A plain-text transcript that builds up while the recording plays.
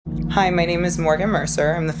Hi, my name is Morgan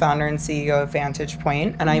Mercer. I'm the founder and CEO of Vantage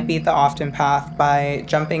Point, and I beat the often path by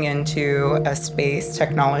jumping into a space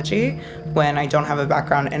technology when I don't have a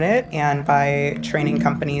background in it, and by training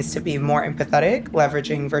companies to be more empathetic,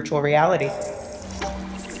 leveraging virtual reality.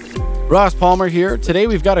 Ross Palmer here. Today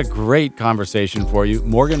we've got a great conversation for you.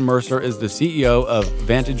 Morgan Mercer is the CEO of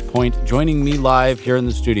Vantage Point, joining me live here in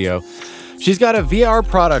the studio. She's got a VR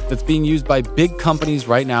product that's being used by big companies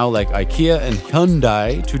right now like IKEA and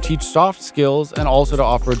Hyundai to teach soft skills and also to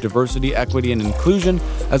offer diversity, equity, and inclusion,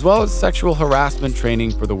 as well as sexual harassment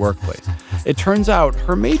training for the workplace. It turns out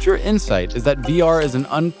her major insight is that VR is an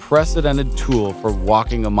unprecedented tool for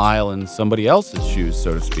walking a mile in somebody else's shoes,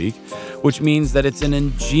 so to speak, which means that it's an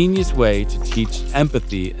ingenious way to teach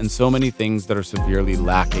empathy and so many things that are severely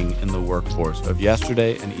lacking in the workforce of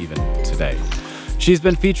yesterday and even today. She's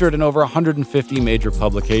been featured in over 150 major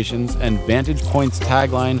publications, and Vantage Point's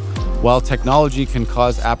tagline, "While technology can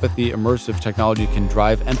cause apathy, immersive technology can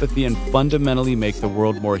drive empathy and fundamentally make the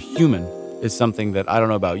world more human," is something that I don't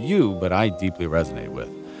know about you, but I deeply resonate with.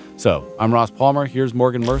 So, I'm Ross Palmer, here's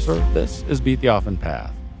Morgan Mercer, this is Beat the Often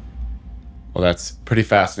Path. Well, that's pretty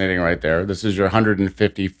fascinating right there. This is your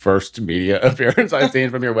 151st media appearance I've seen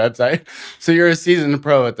from your website. So you're a seasoned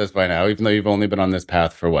pro at this by now, even though you've only been on this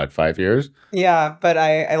path for what, 5 years? Yeah, but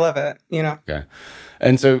I love it, Okay.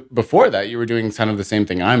 And so before that, you were doing kind of the same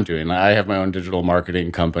thing I'm doing. I have my own digital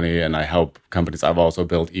marketing company and I help companies. I've also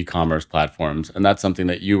built e-commerce platforms. And that's something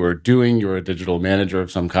that you were doing. You were a digital manager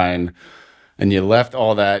of some kind. And you left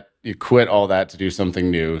all that, you quit all that to do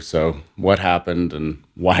something new. So what happened and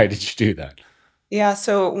why did you do that? Yeah,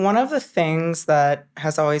 so one of the things that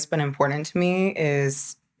has always been important to me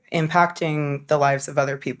is impacting the lives of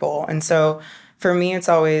other people. And so for me, it's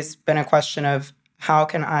always been a question of how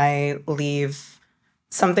can I leave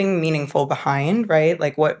something meaningful behind, right?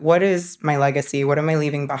 Like what is my legacy? What am I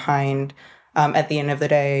leaving behind at the end of the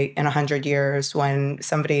day in 100 years when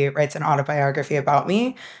somebody writes an autobiography about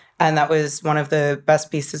me? And that was one of the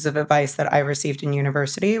best pieces of advice that I received in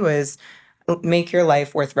university was make your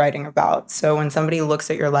life worth writing about. So when somebody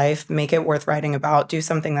looks at your life, make it worth writing about, do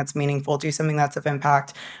something that's meaningful, do something that's of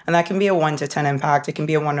impact. And that can be a 1 to 10 impact. It can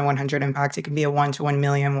be a 1 to 100 impact. It can be a 1 to 1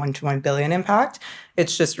 million, 1 to 1 billion impact.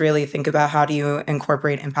 It's just really think about how do you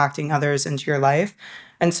incorporate impacting others into your life.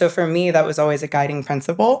 And so for me, that was always a guiding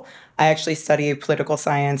principle. I actually studied political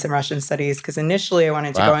science and Russian studies because initially I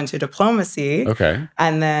wanted to go into diplomacy. Okay.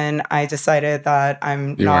 And then I decided that You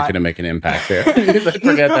weren't going to make an impact there.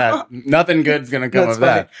 Forget that. Nothing good's going to come of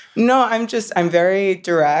that. No, I'm very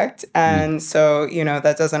direct. And so,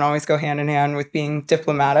 that doesn't always go hand in hand with being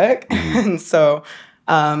diplomatic. And so,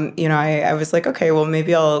 I was like, okay, well,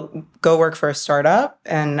 maybe I'll go work for a startup.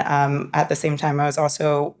 And at the same time, I was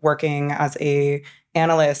also working as a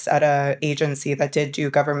analyst at an agency that did do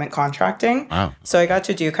government contracting. Wow. So I got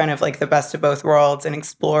to do kind of like the best of both worlds and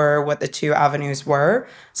explore what the two avenues were.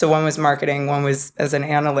 So one was marketing, one was as an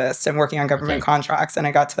analyst and working on government contracts. And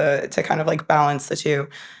I got to kind of like balance the two.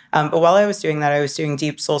 But while I was doing that, I was doing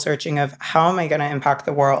deep soul searching of how am I going to impact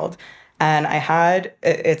the world? And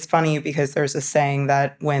it's funny because there's a saying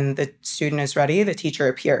that when the student is ready, the teacher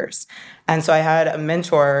appears. And so I had a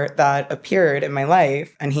mentor that appeared in my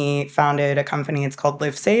life, and he founded a company. It's called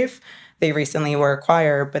Live Safe. They recently were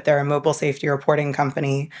acquired, but they're a mobile safety reporting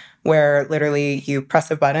company where literally you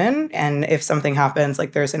press a button, and if something happens,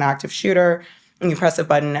 like there's an active shooter, and you press a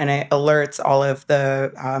button and it alerts all of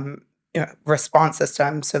the response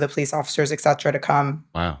systems, so the police officers, et cetera, to come.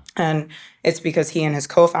 Wow. And it's because he and his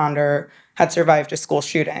co-founder had survived a school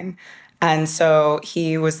shooting. And so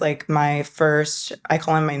he was like I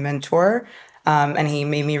call him my mentor. And he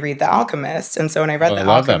made me read The Alchemist. And so when I read The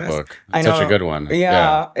Alchemist, I love that book. It's such a good one.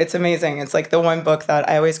 Yeah, it's amazing. It's like the one book that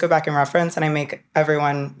I always go back and reference and I make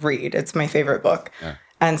everyone read. It's my favorite book. Yeah.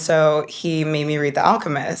 And so he made me read The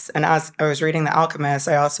Alchemist. And as I was reading The Alchemist,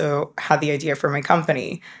 I also had the idea for my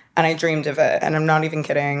company. And I dreamed of it. And I'm not even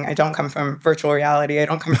kidding. I don't come from virtual reality. I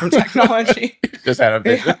don't come from technology. Just had a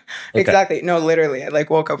vision. Yeah, okay. Exactly. No, literally. I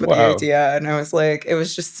woke up with the idea and I was like, it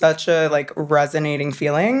was just such a resonating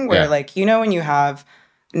feeling where when you have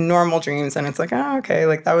normal dreams and it's like, oh, okay,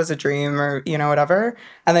 that was a dream or, whatever.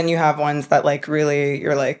 And then you have ones that really,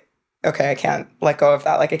 you're like, okay, I can't let go of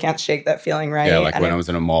that. I can't shake that feeling, right? Yeah, when I was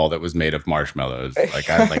in a mall that was made of marshmallows. I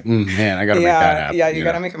was like, man, I got to make that happen. Yeah, you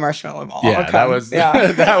got to make a marshmallow mall. Yeah, that was,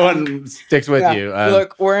 that one sticks with you.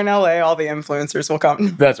 Look, we're in LA, all the influencers will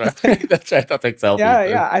come. That's right. That's right. They'll take selfies.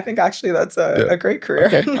 Yeah. I think actually that's a great career.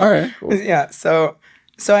 Okay, all right. Cool. Yeah, so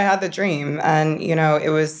I had the dream and, it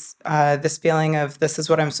was this feeling of this is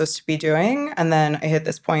what I'm supposed to be doing. And then I hit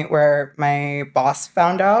this point where my boss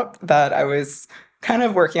found out that I was kind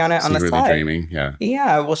of working on it on the Secretly side. dreaming. Yeah.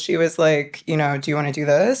 Yeah. Well, she was like, do you want to do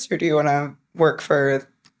this or do you want to work for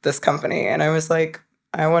this company? And I was like,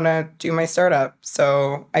 I want to do my startup.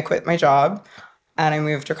 So I quit my job and I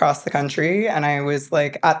moved across the country. And I was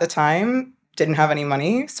like, at the time, didn't have any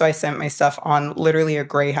money. So I sent my stuff on literally a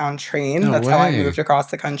Greyhound train. No That's how I way. moved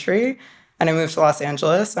across the country. And I moved to Los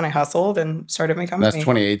Angeles and I hustled and started my That's company.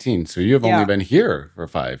 2018. So you have only Yeah. been here for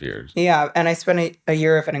 5 years. Yeah. And I spent a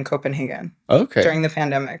year of it in Copenhagen Okay. during the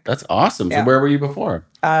pandemic. That's awesome. So Yeah. where were you before?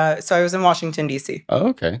 So I was in Washington, D.C. Oh,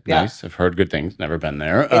 okay. Yeah. Nice. I've heard good things. Never been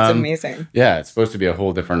there. It's amazing. Yeah, it's supposed to be a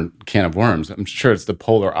whole different can of worms. I'm sure it's the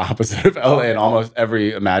polar opposite of LA in almost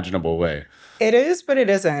every imaginable way. It is, but it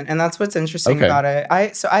isn't. And that's what's interesting Okay. about it.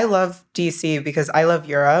 I love DC because I love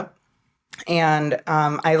Europe. And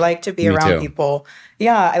I like to be Me around too. people.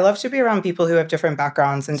 Yeah, I love to be around people who have different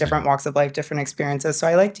backgrounds and different walks of life, different experiences. So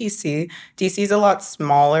I like DC. DC is a lot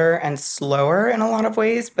smaller and slower in a lot of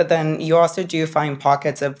ways, but then you also do find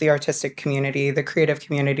pockets of the artistic community, the creative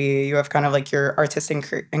community. You have kind of like your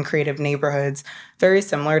artistic and creative neighborhoods, very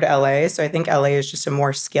similar to LA. So I think LA is just a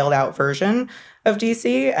more scaled out version of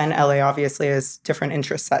DC, and LA obviously has different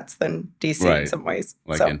interest sets than DC in Right. some ways.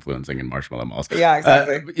 Like So, influencing in Marshmallow Malls. yeah,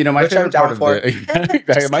 exactly. My Which I'm favorite part down of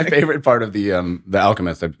for. my favorite part of the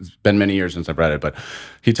Alchemist. It's been many years since I've read it, but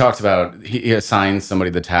he talks about he assigns somebody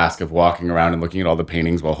the task of walking around and looking at all the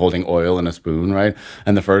paintings while holding oil in a spoon, right?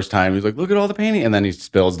 And the first time he's like, "Look at all the painting," and then he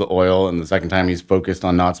spills the oil, and the second time he's focused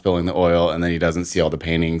on not spilling the oil, and then he doesn't see all the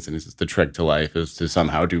paintings. And it's just the trick to life is to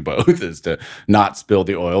somehow do both: is to not spill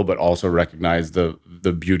the oil, but also recognize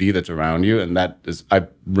the beauty that's around you. And that is, I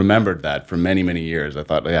remembered that for many, many years. I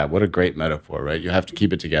thought, yeah, what a great metaphor, right? You have to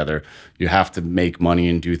keep it together. You have to make money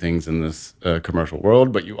and do things in this commercial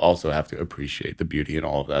world, but you also have to appreciate the beauty and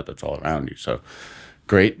all of that that's all around you. So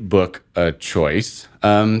great book choice.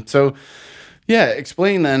 Yeah,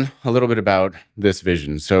 explain then a little bit about this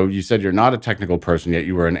vision. So you said you're not a technical person, yet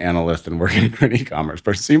you were an analyst and working for an e-commerce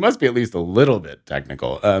person. So you must be at least a little bit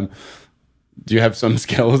technical. Do you have some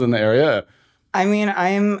skills in the area? I mean,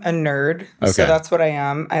 I'm a nerd, Okay. so that's what I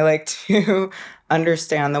am. I like to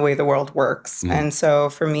understand the way the world works. Mhm. And so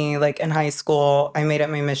for me, like in high school, I made it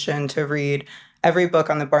my mission to read every book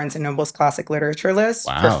on the Barnes and Noble's classic literature list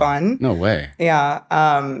for Wow. fun. No way. Yeah.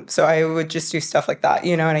 So I would just do stuff like that.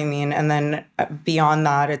 You know what I mean? And then beyond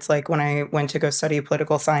that, it's like when I went to go study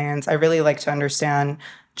political science, I really like to understand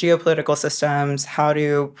geopolitical systems. How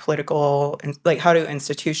do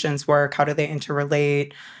institutions work? How do they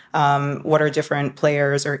interrelate? What are different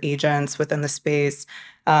players or agents within the space?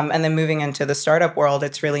 And then moving into the startup world,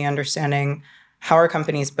 it's really understanding how are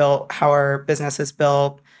companies built? How are businesses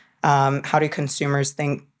built? How do consumers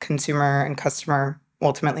think? Consumer and customer,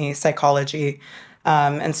 ultimately, psychology.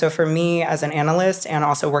 And so for me as an analyst and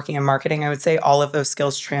also working in marketing, I would say all of those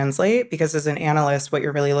skills translate because as an analyst, what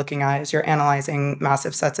you're really looking at is you're analyzing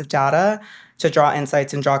massive sets of data to draw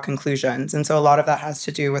insights and draw conclusions. And so a lot of that has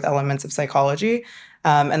to do with elements of psychology.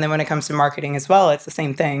 And then when it comes to marketing as well, it's the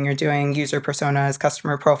same thing. You're doing user personas,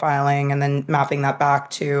 customer profiling, and then mapping that back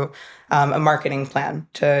to a marketing plan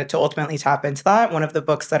to ultimately tap into that. One of the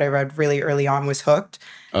books that I read really early on was Hooked.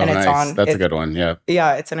 Oh, and it's nice. on. That's a good one. Yeah.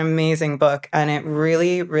 Yeah, it's an amazing book. And it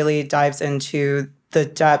really, really dives into the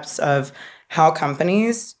depths of how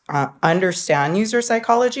companies understand user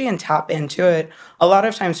psychology and tap into it a lot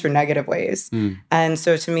of times for negative ways. And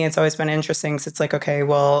so to me, it's always been interesting. So it's like, okay,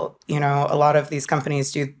 well, a lot of these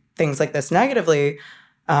companies do things like this negatively.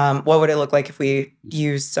 What would it look like if we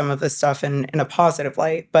use some of this stuff in a positive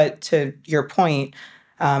light? But to your point,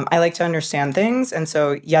 I like to understand things. And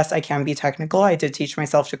so, yes, I can be technical. I did teach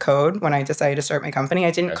myself to code when I decided to start my company.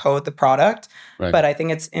 I didn't code the product, Right. but I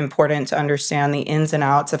think it's important to understand the ins and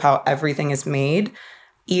outs of how everything is made,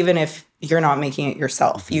 even if you're not making it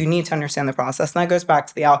yourself. You need to understand the process. And that goes back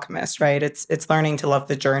to the alchemist, right? It's learning to love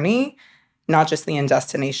the journey, not just the end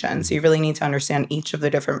destination. So you really need to understand each of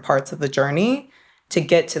the different parts of the journey to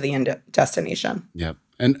get to the end destination. Yep.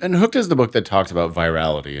 And Hooked is the book that talks about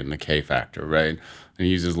virality and the K factor, right? And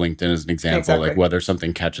he uses LinkedIn as an example, Exactly. like whether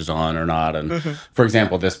something catches on or not. And for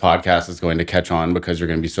example, this podcast is going to catch on because you're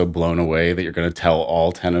going to be so blown away that you're going to tell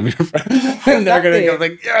all 10 of your friends. And they're going to go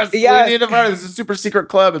like, yes, Yes. we need a part of this. It's a super secret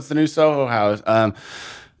club. It's the new Soho House.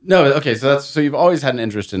 No, okay, so you've always had an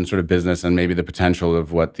interest in sort of business and maybe the potential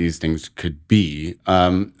of what these things could be.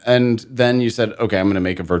 And then you said, okay, I'm going to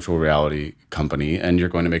make a virtual reality company, and you're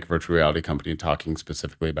going to make a virtual reality company talking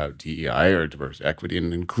specifically about DEI or diversity, equity,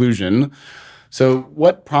 and inclusion. So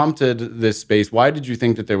what prompted this space? Why did you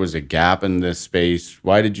think that there was a gap in this space?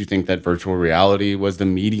 Why did you think that virtual reality was the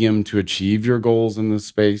medium to achieve your goals in this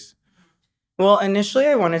space? Well, initially,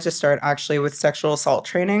 I wanted to start actually with sexual assault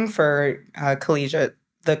training for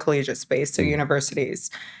the collegiate space, so Mm.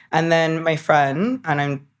 universities. And then my friend, and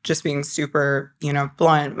I'm just being super,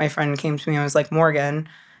 blunt, my friend came to me and was like, Morgan,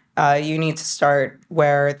 you need to start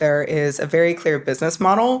where there is a very clear business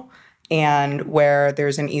model and where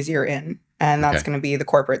there's an easier in. And that's Okay. going to be the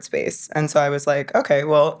corporate space. And so I was like, okay,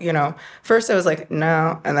 well, first I was like,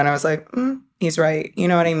 no. And then I was like, he's right. You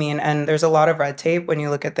know what I mean? And there's a lot of red tape when you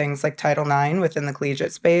look at things like Title IX within the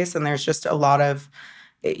collegiate space. And there's just a lot of,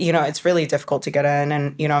 it's really difficult to get in.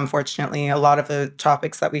 And, unfortunately, a lot of the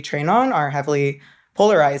topics that we train on are heavily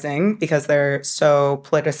polarizing because they're so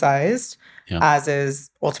politicized, Yeah. as is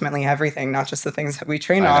ultimately everything, not just the things that we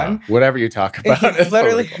train I know. on. Whatever you talk about is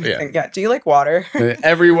Literally political. Yeah. everything. Yeah. Do you like water?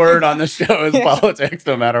 Every word on the show is Yeah. politics,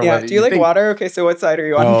 no matter Yeah. whether Do you like water? Okay, so what side are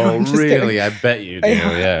you on? No, Oh, I'm just really? kidding. I bet you do.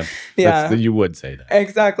 Yeah. Yeah. Yeah. You would say that.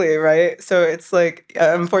 Exactly, right? So it's like,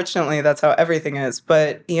 unfortunately, that's how everything is.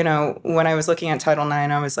 But, when I was looking at Title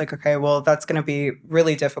IX, I was like, okay, well, that's going to be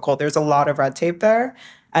really difficult. There's a lot of red tape there.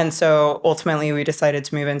 And so ultimately, we decided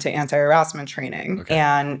to move into anti-harassment training. Okay.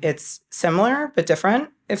 And it's similar, but different,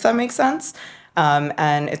 if that makes sense.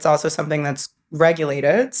 And it's also something that's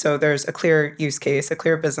regulated. So there's a clear use case, a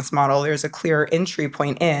clear business model. There's a clear entry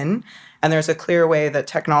point in. And there's a clear way that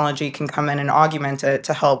technology can come in and augment it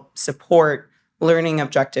to help support learning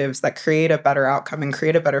objectives that create a better outcome and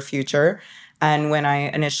create a better future. And when I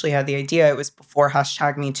initially had the idea, it was before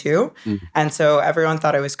 #MeToo. Mm. And so everyone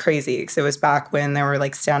thought I was crazy because it was back when there were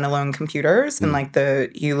like standalone computers and like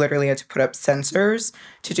you literally had to put up sensors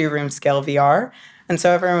to do room scale VR. And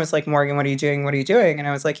so everyone was like, Morgan, what are you doing? What are you doing? And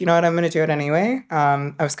I was like, you know what? I'm going to do it anyway.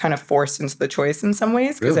 I was kind of forced into the choice in some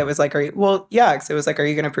ways because Really? it was like, because it was like, are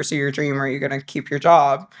you going to pursue your dream or are you going to keep your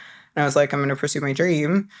job? And I was like, I'm going to pursue my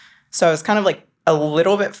dream. So I was kind of like a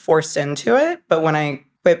little bit forced into it. But when I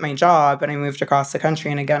quit my job and I moved across the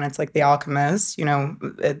country, and again, it's like the alchemist,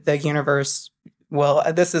 the universe will,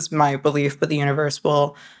 this is my belief, but the universe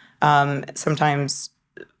will sometimes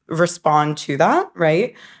respond to that,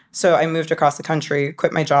 right? So I moved across the country,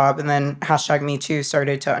 quit my job, and then #MeToo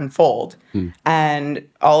started to unfold. And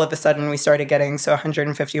all of a sudden we started getting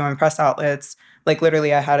 151 press outlets. Like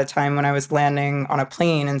literally I had a time when I was landing on a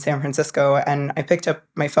plane in San Francisco and I picked up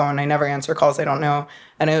my phone. I never answer calls I don't know.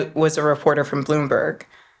 And it was a reporter from Bloomberg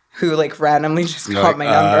who like randomly just called my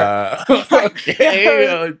number.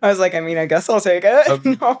 Okay. I was like, I guess I'll take it.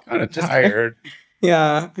 I'm No, kind of just tired.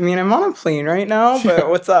 yeah. I'm on a plane right now, but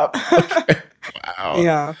what's up? Wow.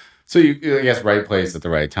 Yeah. So I guess right place at the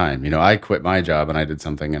right time. I quit my job and I did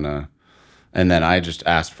something and then I just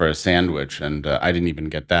asked for a sandwich and I didn't even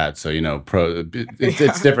get that. So,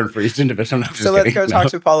 it's different for each individual. No, I'm just So let's kidding. go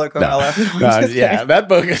talk to Paulo Coelho. No, I'm just Yeah, kidding. that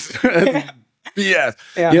book is BS.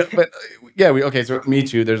 Yeah. But okay. So Me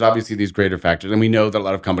Too, there's obviously these greater factors. And we know that a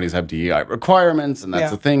lot of companies have DEI requirements and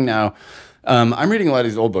that's Yeah. a thing now. I'm reading a lot of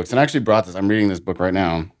these old books and I actually I'm reading this book right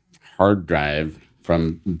now, Hard Drive,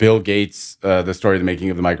 from Bill Gates, The Story of the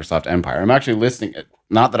Making of the Microsoft Empire. I'm actually listening,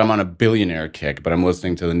 not that I'm on a billionaire kick, but I'm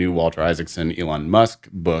listening to the new Walter Isaacson, Elon Musk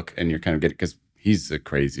book, and you're kind of getting, because he's a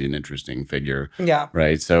crazy and interesting figure. Yeah.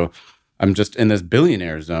 Right? So I'm just in this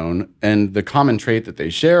billionaire zone, and the common trait that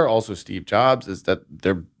they share, also Steve Jobs, is that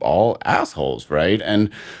they're all assholes, right?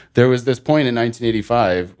 And there was this point in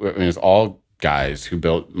 1985, it was all guys who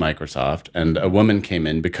built Microsoft, and a woman came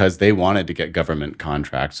in because they wanted to get government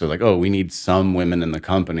contracts. So like, oh, we need some women in the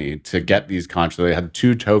company to get these contracts. So they had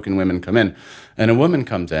 2 token women come in, and a woman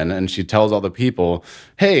comes in and she tells all the people,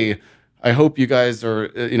 hey, I hope you guys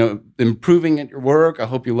are, improving at your work. I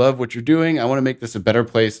hope you love what you're doing. I want to make this a better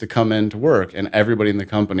place to come in to work. And everybody in the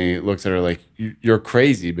company looks at her like, you're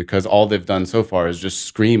crazy, because all they've done so far is just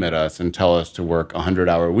scream at us and tell us to work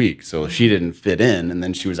 100-hour week. So she didn't fit in. And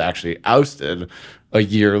then she was actually ousted a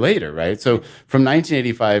year later, right? So from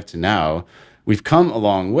 1985 to now, we've come a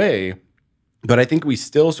long way. But I think we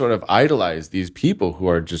still sort of idolize these people who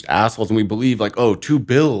are just assholes. And we believe like, oh, to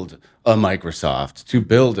build a Microsoft, to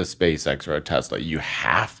build a SpaceX or a Tesla, you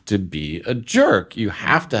have to be a jerk. You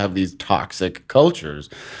have to have these toxic cultures.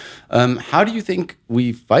 How do you think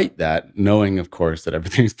we fight that, knowing, of course, that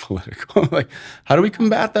everything's political? Like, how do we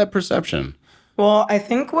combat that perception? Well, I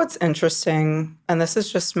think what's interesting, and this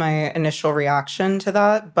is just my initial reaction to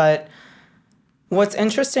that, but what's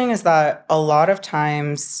interesting is that a lot of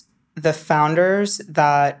times the founders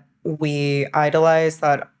that we idolize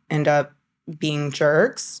that end up being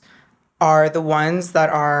jerks are the ones that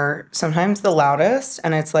are sometimes the loudest.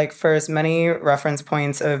 And it's like for as many reference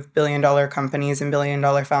points of billion-dollar companies and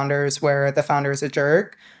billion-dollar founders where the founder is a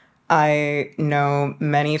jerk, I know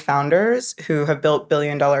many founders who have built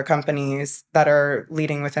billion-dollar companies that are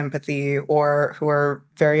leading with empathy or who are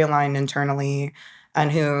very aligned internally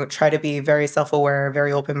and who try to be very self-aware,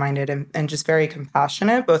 very open-minded, and just very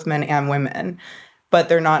compassionate, both men and women. But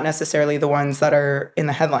they're not necessarily the ones that are in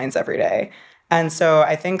the headlines every day. And so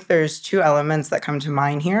I think there's two elements that come to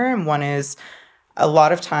mind here. And one is a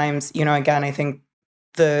lot of times, again, I think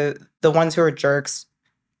the ones who are jerks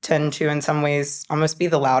tend to, in some ways, almost be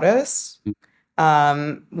the loudest.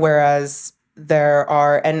 Whereas there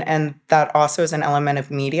are, and that also is an element of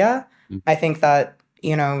media. I think that,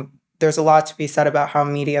 there's a lot to be said about how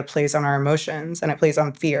media plays on our emotions and it plays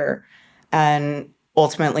on fear. And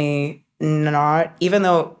ultimately, not, even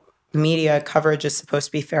though media coverage is supposed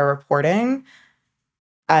to be fair reporting,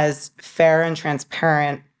 as fair and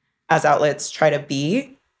transparent as outlets try to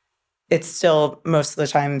be, it's still most of the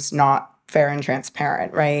times not fair and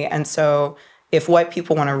transparent, right? And so if what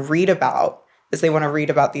people want to read about is they want to read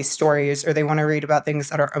about these stories or they want to read about things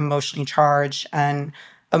that are emotionally charged and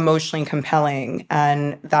emotionally compelling,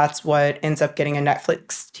 and that's what ends up getting a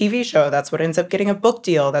Netflix TV show, that's what ends up getting a book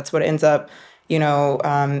deal, that's what ends up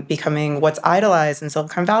becoming what's idolized in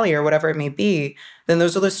Silicon Valley or whatever it may be, then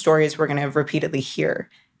those are the stories we're going to repeatedly hear,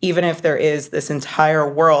 even if there is this entire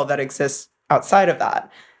world that exists outside of that.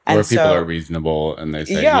 And Where people so, are reasonable and they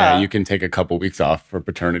say, yeah, you can take a couple weeks off for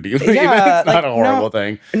paternity leave. Yeah, It's not a horrible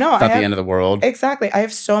thing. No, it's not the end of the world. Exactly. I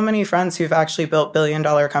have so many friends who've actually built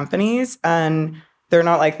billion-dollar companies, and they're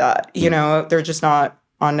not like that. They're just not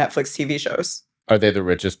on Netflix TV shows. Are they the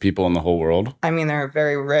richest people in the whole world? I mean, they're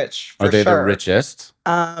very rich. Are they the richest?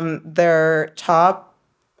 They're top,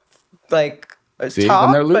 See, top,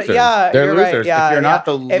 then they're losers. But yeah, they're you're losers. Right. Yeah, if you're not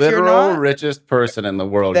the literal richest person in the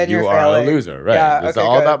world, then you you're are failing. a loser, right? Yeah, It's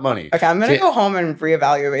all about money. Okay, I'm gonna go home and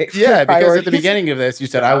reevaluate. Yeah, because at the beginning of this, you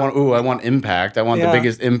said, I want impact. I want the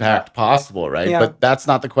biggest impact possible, right? Yeah. But that's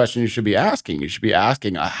not the question you should be asking. You should be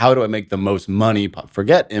asking, how do I make the most money?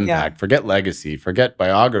 Forget impact, forget legacy, forget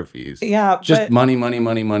biographies. Yeah, just money, money,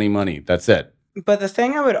 money, money, money. That's it. But the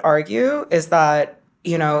thing I would argue is that,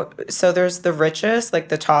 so there's the richest, like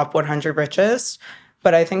the top 100 richest,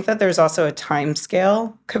 but I think that there's also a time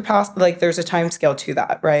scale capacity, like there's a time scale to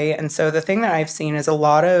that, right? And so the thing that I've seen is a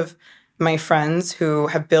lot of my friends who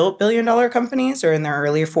have built billion-dollar companies are in their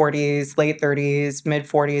early 40s, late 30s, mid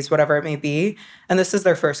 40s, whatever it may be, and this is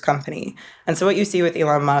their first company. And so what you see with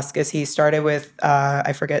Elon Musk is he started with,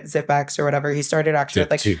 I forget, ZipX or whatever. He started actually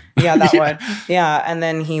with that one. Yeah, and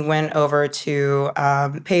then he went over to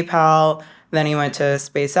PayPal. Then he went to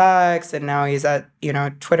SpaceX, and now he's at,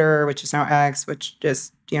 Twitter, which is now X, which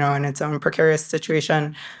is, in its own precarious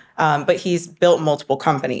situation. But he's built multiple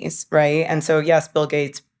companies, right? And so, yes, Bill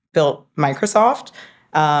Gates built Microsoft.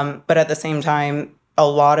 But at the same time, a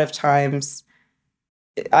lot of times,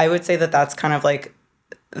 I would say that that's kind of like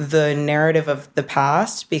the narrative of the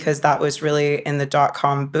past, because that was really in the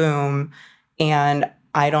dot-com boom. And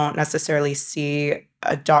I don't necessarily see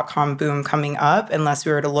a dot-com boom coming up unless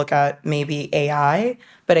we were to look at maybe AI,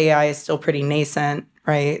 but AI is still pretty nascent,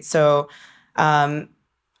 right? So I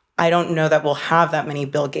don't know that we'll have that many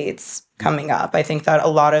Bill Gates coming up. I think that a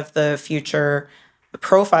lot of the future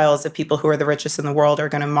profiles of people who are the richest in the world are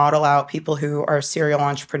going to model out people who are serial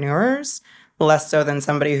entrepreneurs, less so than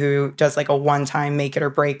somebody who does like a one-time make it or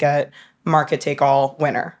break it, market take all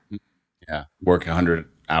winner. Yeah, work 100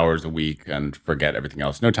 hours a week and forget everything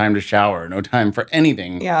else. No time to shower, no time for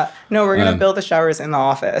anything. Yeah. No, we're going to build the showers in the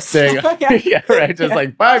office. Yeah, right. Just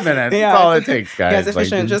like 5 minutes. That's all it takes, guys. Yeah, it's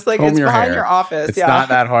efficient. Just like it's behind your office. It's not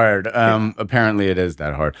that hard. Apparently it is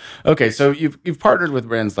that hard. Okay, so you've partnered with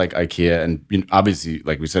brands like IKEA and obviously,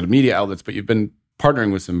 like we said, media outlets, but you've been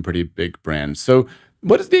partnering with some pretty big brands. So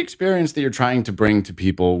what is the experience that you're trying to bring to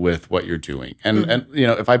people with what you're doing? And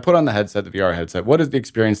if I put on the headset, the VR headset, what is the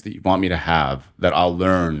experience that you want me to have that I'll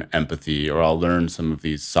learn empathy or I'll learn some of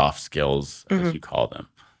these soft skills, as you call them?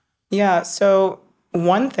 Yeah. So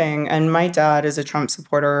one thing, and my dad is a Trump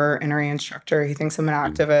supporter, NRA instructor. He thinks I'm an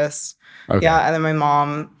activist. Okay. Yeah. And then my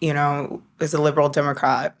mom, is a liberal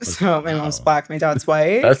Democrat. So my mom's black, my dad's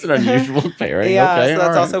white. That's an unusual pairing. Yeah. Okay, so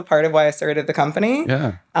that's also part of why I started the company.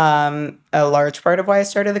 Yeah. A large part of why I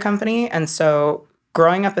started the company. And so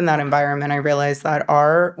growing up in that environment, I realized that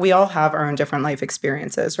we all have our own different life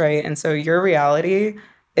experiences, right? And so your reality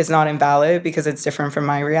is not invalid because it's different from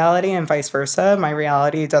my reality, and vice versa. My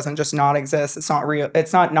reality doesn't just not exist. It's not real.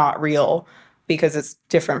 It's not real because it's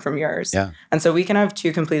different from yours. Yeah. And so we can have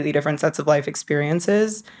two completely different sets of life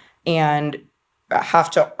experiences and have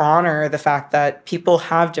to honor the fact that people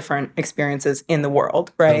have different experiences in the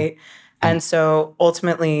world, right? And so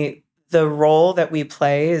ultimately the role that we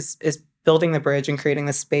play is building the bridge and creating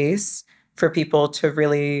the space for people to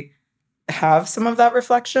really have some of that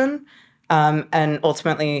reflection. And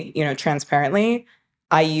ultimately, transparently,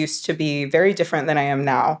 I used to be very different than I am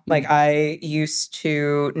now. Like, I used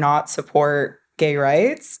to not support gay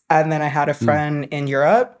rights. And then I had a Mm. friend in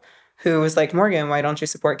Europe who was like, Morgan, why don't you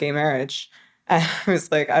support gay marriage? And I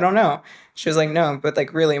was like, I don't know. She was like, no, but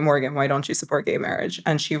like, really, Morgan, why don't you support gay marriage?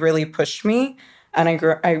 And she really pushed me. And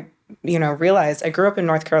realized I grew up in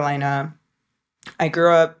North Carolina. I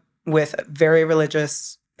grew up with very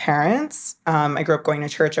religious parents. I grew up going to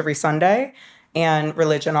church every Sunday. And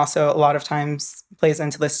religion also a lot of times plays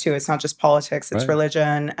into this too. It's not just politics, it's Right.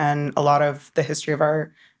 religion. And a lot of the history of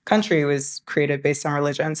our country was created based on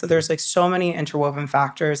religion. So there's like so many interwoven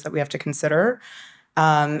factors that we have to consider.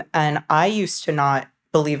 And I used to not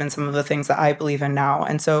believe in some of the things that I believe in now.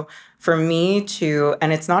 And so for me to,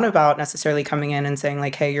 and it's not about necessarily coming in and saying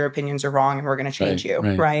like, hey, your opinions are wrong and we're going to change Right. you,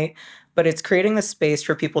 Right. right? But it's creating the space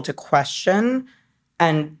for people to question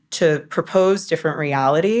and to propose different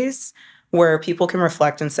realities where people can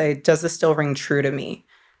reflect and say, does this still ring true to me?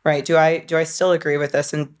 Right? Do I still agree with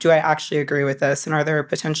this? And do I actually agree with this? And are there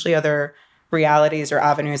potentially other realities or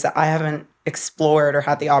avenues that I haven't explored or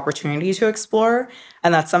had the opportunity to explore?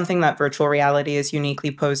 And that's something that virtual reality is uniquely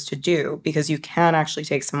posed to do, because you can actually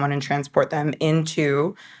take someone and transport them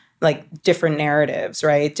into like different narratives,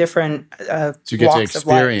 right? Different So you get to walks of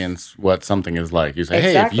life. experience what something is like. You say,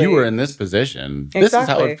 hey, if you were Exactly. in this position, this is how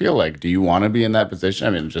it would Exactly. feel like. Do you want to be in that position?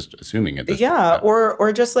 I mean, just assuming at this point. Yeah, But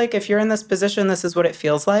or just like if you're in this position, this is what it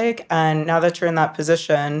feels like. And now that you're in that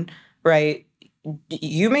position, right,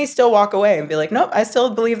 you may still walk away and be like, nope, I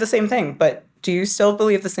still believe the same thing. But do you still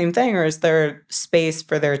believe the same thing? Or is there space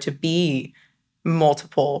for there to be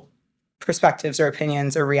multiple perspectives or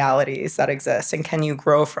opinions or realities that exist? And can you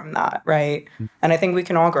grow from that, right? And I think we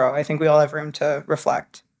can all grow. I think we all have room to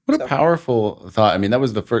reflect. what a So, powerful thought. I mean, that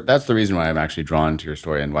was the first, that's the reason why I'm actually drawn to your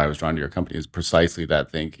story and why I was drawn to your company is precisely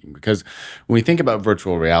that thinking. Because when we think about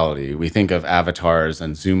virtual reality, we think of avatars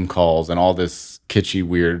and Zoom calls and all this kitschy,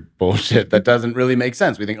 weird bullshit that doesn't really make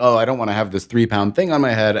sense. We think, oh, I don't want to have this 3 pound thing on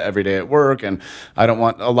my head every day at work. And I don't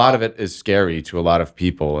want, a lot of it is scary to a lot of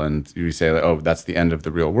people. And you say, like, oh, that's the end of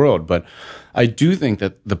the real world. But I do think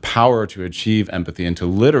that the power to achieve empathy and to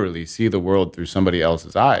literally see the world through somebody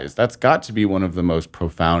else's eyes, that's got to be one of the most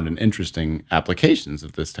profound and interesting applications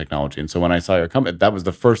of this technology. And so when I saw your company, that was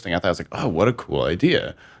the first thing I thought. I was like, oh, what a cool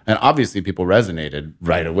idea. And obviously people resonated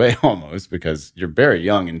right away almost because you're very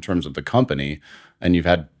young in terms of the company and you've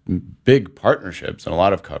had big partnerships and a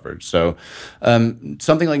lot of coverage. So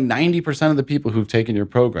something like 90% of the people who've taken your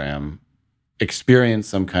program experience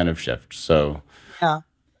some kind of shift. So yeah.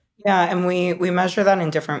 Yeah, and we measure that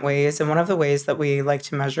in different ways. And one of the ways that we like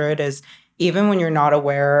to measure it is even when you're not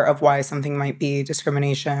aware of why something might be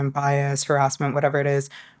discrimination, bias, harassment, whatever it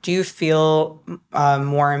is, do you feel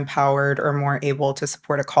more empowered or more able to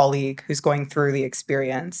support a colleague who's going through the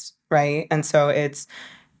experience, right? And so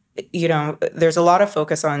there's a lot of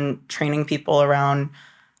focus on training people around,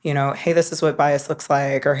 hey, this is what bias looks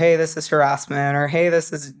like, or hey, this is harassment, or hey,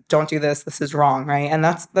 don't do this, this is wrong, right? And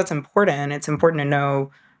that's important. It's important to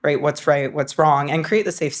know, right, what's wrong, and create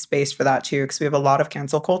the safe space for that too, because we have a lot of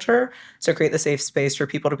cancel culture. So create the safe space for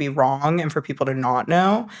people to be wrong and for people to not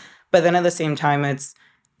know. But then at the same time,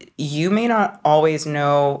 you may not always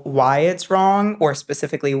know why it's wrong or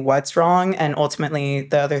specifically what's wrong. And ultimately,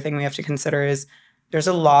 the other thing we have to consider is there's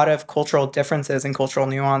a lot of cultural differences and cultural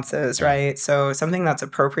nuances, yeah. right? So something that's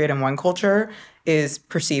appropriate in one culture is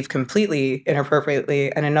perceived completely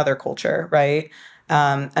inappropriately in another culture, right?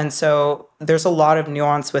 And so there's a lot of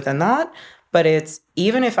nuance within that. But it's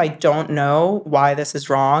even if I don't know why this is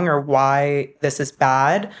wrong or why this is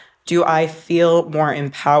bad, do I feel more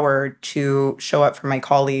empowered to show up for my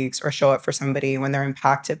colleagues or show up for somebody when they're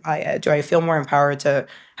impacted by it? Do I feel more empowered to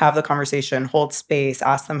have the conversation, hold space,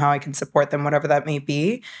 ask them how I can support them, whatever that may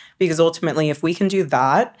be? Because ultimately, if we can do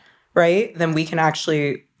that, right, then we can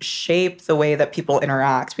actually shape the way that people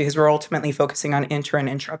interact because we're ultimately focusing on inter and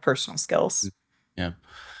intrapersonal skills. Yeah.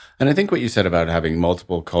 And I think what you said about having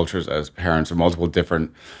multiple cultures as parents or multiple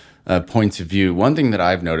different points of view, one thing that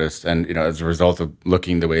I've noticed, and as a result of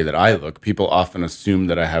looking the way that I look, people often assume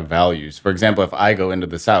that I have values. For example, if I go into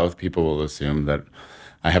the South, people will assume that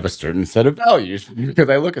I have a certain set of values because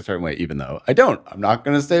I look a certain way, even though I don't. I'm not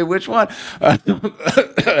going to say which one.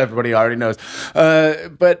 Everybody already knows.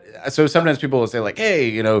 But so sometimes people will say, like,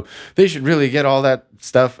 hey, they should really get all that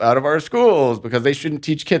stuff out of our schools because they shouldn't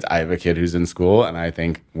teach kids. I have a kid who's in school, and I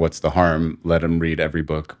think, what's the harm? Let him read every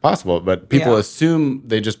book possible. But people assume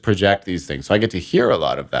they just project these things. So I get to hear a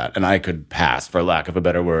lot of that, and I could pass, for lack of a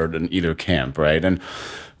better word, in either camp, right? And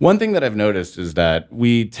one thing that I've noticed is that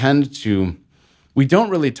we don't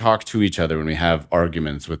really talk to each other when we have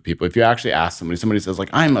arguments with people. If you actually ask somebody says, like,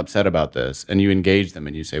 I'm upset about this, and you engage them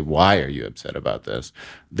and you say, why are you upset about this?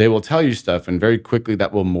 They will tell you stuff, and very quickly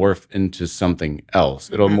that will morph into something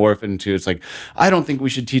else. It'll morph into, it's like, I don't think we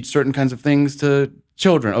should teach certain kinds of things to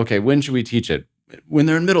children. Okay, when should we teach it? When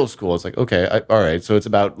they're in middle school. It's like, okay, all right, so it's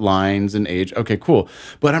about lines and age. Okay, cool.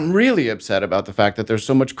 But I'm really upset about the fact that there's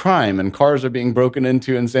so much crime and cars are being broken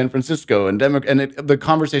into in San Francisco and the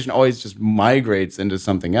conversation always just migrates into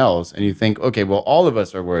something else. And you think, okay, well, all of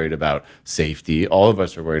us are worried about safety. All of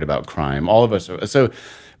us are worried about crime. All of us are. So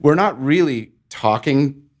we're not really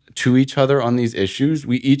talking to each other on these issues.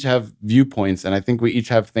 We each have viewpoints, and I think we each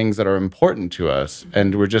have things that are important to us.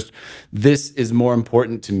 And this is more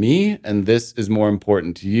important to me, and this is more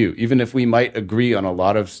important to you. Even if we might agree on a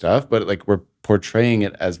lot of stuff, but like we're portraying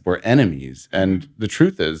it as we're enemies. And the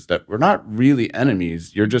truth is that we're not really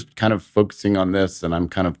enemies. You're just kind of focusing on this, and I'm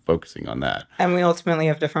kind of focusing on that. And we ultimately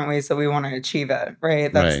have different ways that we want to achieve it,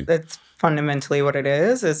 right? Right. That's fundamentally what it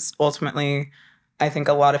is ultimately, I think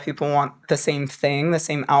a lot of people want the same thing, the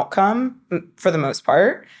same outcome for the most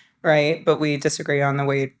part, right? But we disagree on the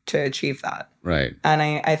way to achieve that. Right. And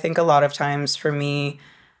I think a lot of times for me,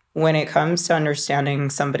 when it comes to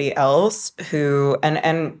understanding somebody else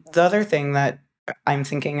and the other thing that I'm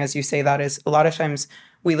thinking as you say that is a lot of times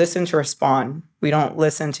we listen to respond. We don't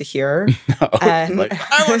listen to hear. No, And like,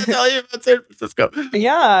 I want to tell you about San Francisco.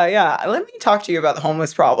 yeah. Let me talk to you about the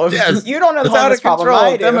homeless problem. Yes. You don't know the It's out homeless of problem.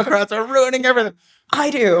 control. I do. Democrats are ruining everything. I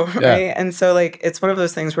do, right? And so, like, it's one of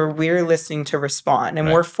those things where we're listening to respond and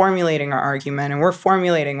we're formulating our argument and we're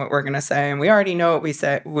formulating what we're going to say. And we already know what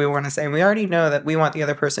we want to say. And we already know that we want the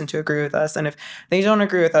other person to agree with us. And if they don't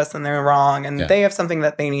agree with us, then they're wrong. And they have something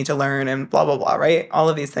that they need to learn and blah, blah, blah, right? All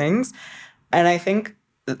of these things. And I think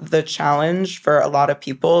the challenge for a lot of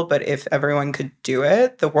people, but if everyone could do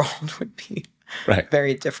it, the world would be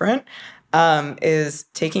very different, is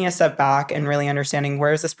taking a step back and really understanding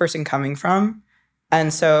where is this person coming from.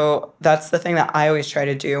 And so that's the thing that I always try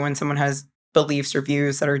to do when someone has beliefs or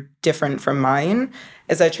views that are different from mine,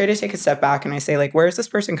 is I try to take a step back and I say, like, where is this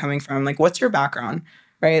person coming from? Like, what's your background,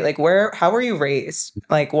 right? Like, how were you raised?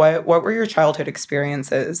 Like, what were your childhood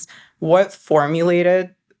experiences? What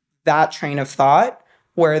formulated that train of thought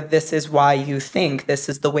where this is why you think this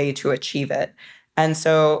is the way to achieve it? And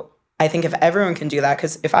so I think if everyone can do that,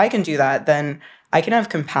 because if I can do that, then I can have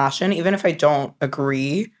compassion, even if I don't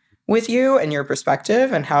agree with you and your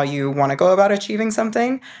perspective and how you want to go about achieving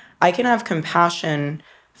something. I can have compassion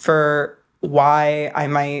for why I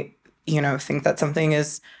might, think that something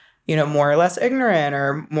is, more or less ignorant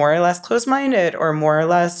or more or less closed-minded or more or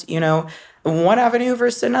less, one avenue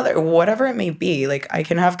versus another, whatever it may be. Like, I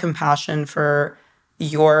can have compassion for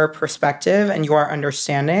your perspective and your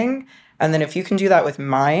understanding. And then if you can do that with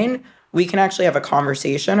mine, we can actually have a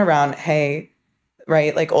conversation around, hey,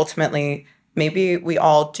 right, like ultimately, maybe we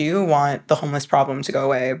all do want the homeless problem to go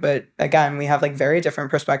away. But again, we have like very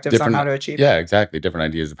different perspectives on how to achieve it. Yeah, exactly. Different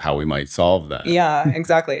ideas of how we might solve that. Yeah,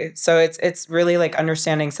 exactly. So it's really like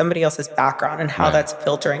understanding somebody else's background and how that's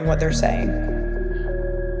filtering what they're saying.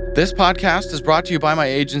 This podcast is brought to you by my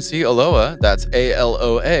agency, Aloha, that's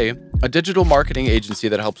ALOA, a digital marketing agency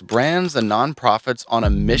that helps brands and nonprofits on a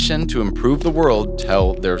mission to improve the world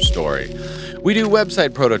tell their story. We do website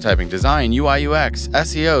prototyping, design, UI, UX,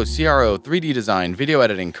 SEO, CRO, 3D design, video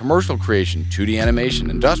editing, commercial creation, 2D animation,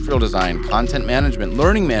 industrial design, content management,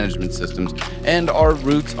 learning management systems, and our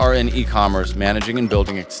roots are in e-commerce, managing and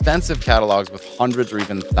building extensive catalogs with hundreds or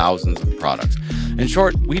even thousands of products. In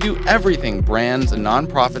short, we do everything brands and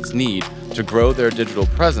nonprofits need to grow their digital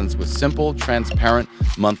presence with simple, transparent,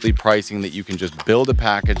 monthly pricing that you can just build a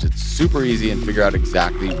package. It's super easy and figure out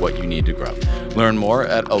exactly what you need to grow. Learn more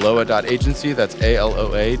at aloha.agency. That's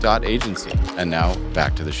ALOA.agency. And now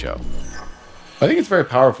back to the show. I think it's very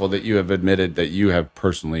powerful that you have admitted that you have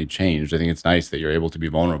personally changed. I think it's nice that you're able to be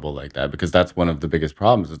vulnerable like that, because that's one of the biggest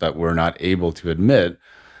problems, is that we're not able to admit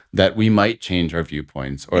that we might change our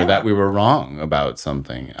viewpoints or that we were wrong about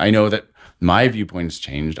something. I know that my viewpoints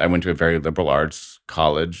changed. I went to a very liberal arts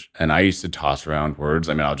college, and I used to toss around words.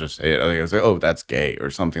 I mean, I'll just say it. I was like, "Oh, that's gay," or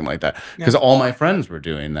something like that, because Yeah. all my friends were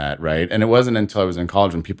doing that, right? And it wasn't until I was in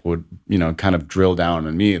college when people would, kind of drill down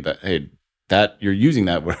on me that, hey, that you're using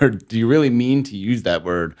that word. Do you really mean to use that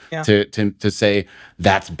word Yeah. to say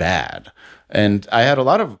that's bad? And I had a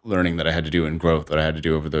lot of learning that I had to do and growth that I had to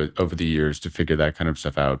do over the years to figure that kind of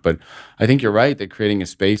stuff out. But I think you're right that creating a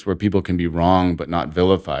space where people can be wrong but not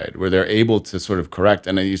vilified, where they're able to sort of correct,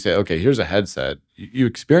 and then you say, okay, here's a headset. You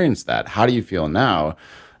experienced that. How do you feel now?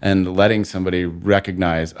 And letting somebody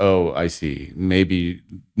recognize, oh, I see. Maybe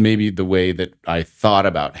the way that I thought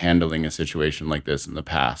about handling a situation like this in the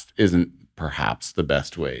past isn't perhaps the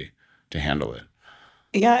best way to handle it.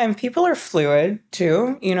 Yeah, and people are fluid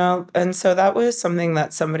too, and so that was something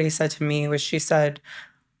that somebody said to me was she said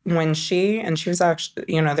and she was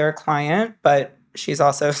actually, they're a client, but she's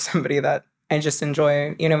also somebody that I just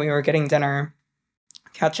enjoy. We were getting dinner,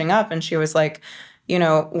 catching up, and she was like,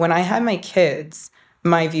 when I had my kids,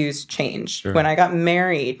 my views changed. Sure. When I got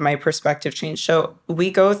married, my perspective changed. So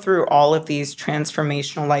we go through all of these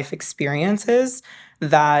transformational life experiences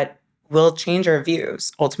that will change our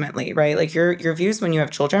views ultimately, right? Like your views when you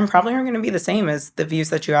have children probably aren't going to be the same as the views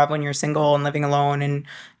that you have when you're single and living alone in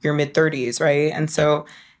your mid 30s, right? And so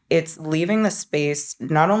it's leaving the space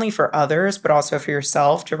not only for others, but also for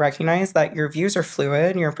yourself to recognize that your views are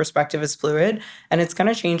fluid, your perspective is fluid, and it's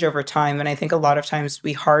going to change over time. And I think a lot of times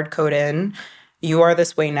we hard code in, you are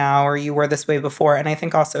this way now, or you were this way before. And I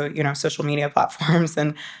think also, social media platforms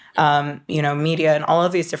and, media and all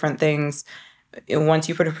of these different things, once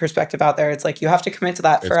you put a perspective out there, it's like you have to commit to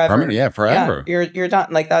that It's forever. permanent. Yeah, forever. Yeah, you're done.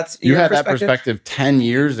 Like that's You your had that perspective 10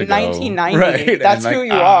 years ago. 1990. Right? That's And who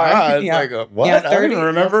like, you are. It's Yeah. like, what? Yeah, I don't even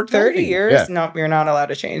remember 30 talking. years. Yeah. No, you're not allowed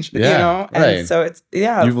to change. Yeah, And right. so it's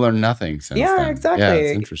You've learned nothing since yeah, then. exactly. Yeah,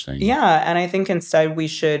 it's interesting. Yeah, and I think instead we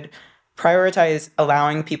should prioritize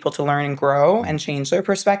allowing people to learn and grow and change their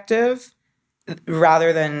perspective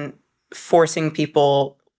rather than forcing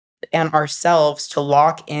people and ourselves to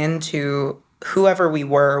lock into whoever we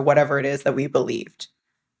were, whatever it is that we believed.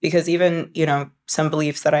 Because even, some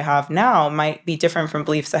beliefs that I have now might be different from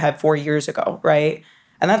beliefs I had 4 years ago, right?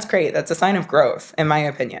 And that's great. That's a sign of growth, in my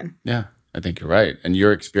opinion. Yeah, I think you're right. And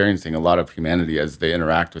you're experiencing a lot of humanity as they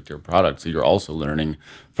interact with your product. So you're also learning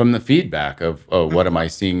from the feedback of, oh, what am I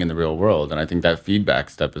seeing in the real world? And I think that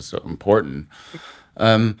feedback step is so important.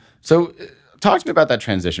 So talk to me about that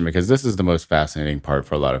transition, because this is the most fascinating part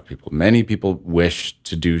for a lot of people. Many people wish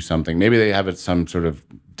to do something. Maybe they have some sort of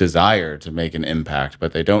desire to make an impact,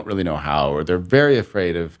 but they don't really know how, or they're very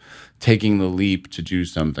afraid of taking the leap to do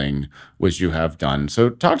something, which you have done.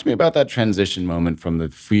 So talk to me about that transition moment from the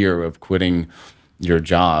fear of quitting your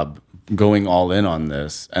job, going all in on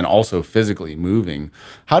this, and also physically moving.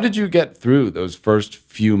 How did you get through those first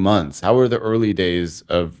few months? How were the early days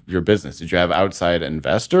of your business? Did you have outside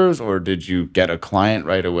investors, or did you get a client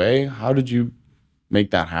right away? How did you make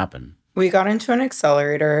that happen? We got into an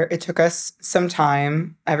accelerator. It took us some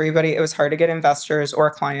time. It was hard to get investors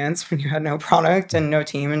or clients when you had no product and no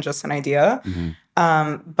team and just an idea.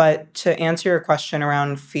 But to answer your question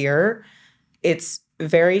around fear, it's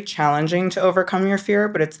very challenging to overcome your fear,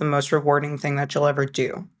 but it's the most rewarding thing that you'll ever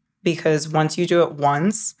do. Because once you do it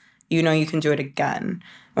once, you can do it again.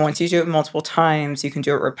 And once you do it multiple times, you can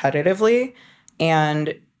do it repetitively.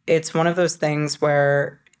 And it's one of those things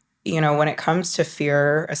where, when it comes to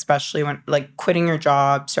fear, especially when like quitting your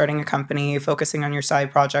job, starting a company, focusing on your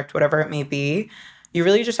side project, whatever it may be, you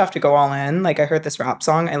really just have to go all in. Like I heard this rap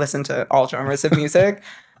song. I listen to all genres of music,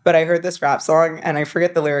 but I heard this rap song and I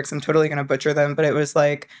forget the lyrics. I'm totally going to butcher them, but it was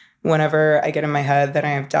like, whenever I get in my head, then I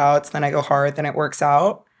have doubts, then I go hard, then it works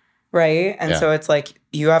out. Right. And so it's like,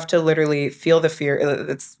 you have to literally feel the fear.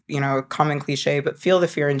 It's, a common cliche, but feel the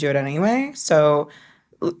fear and do it anyway. So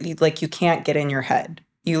like, you can't get in your head.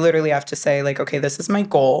 You literally have to say like, okay, this is my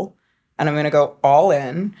goal and I'm going to go all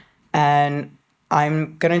in and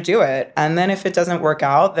I'm going to do it. And then if it doesn't work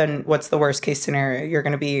out, then what's the worst case scenario? You're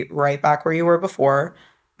going to be right back where you were before,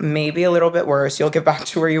 maybe a little bit worse. You'll get back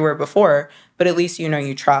to where you were before, but at least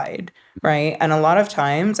you tried, right? And a lot of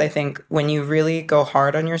times, I think when you really go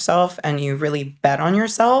hard on yourself and you really bet on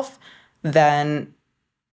yourself, then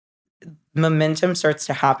momentum starts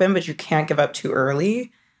to happen, but you can't give up too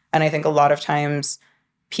early. And I think a lot of times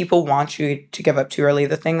people want you to give up too early.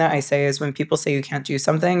 The thing that I say is when people say you can't do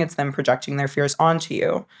something, it's them projecting their fears onto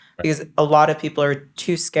you. Right. Because a lot of people are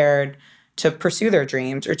too scared to pursue their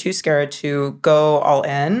dreams or too scared to go all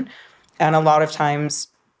in. And a lot of times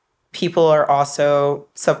people are also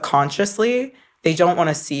subconsciously, they don't want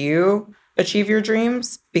to see you achieve your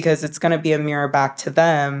dreams because it's going to be a mirror back to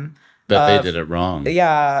them That they did it wrong.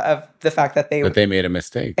 Yeah, of the fact that they made a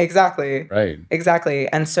mistake. Exactly. Right. Exactly.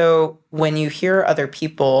 And so when you hear other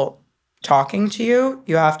people talking to you,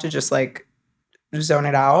 you have to just like zone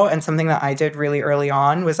it out. And something that I did really early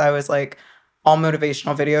on was I was like, all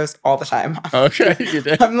motivational videos all the time. Okay, you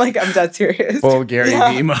did. I'm dead serious. Full Gary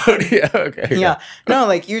V mode. Yeah, okay. Yeah. No,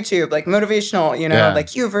 like YouTube, like motivational,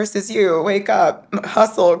 like you versus you, wake up,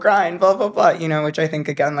 hustle, grind, blah, blah, blah, which I think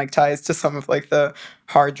again, like ties to some of like the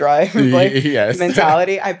hard drive, like yes.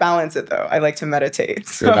 mentality. I balance it though. I like to meditate.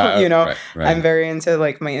 So, right. I'm very into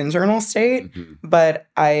like my internal state, but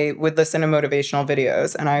I would listen to motivational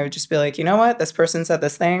videos and I would just be like, you know what? This person said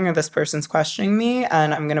this thing or this person's questioning me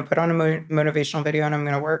and I'm going to put on a motivational video and I'm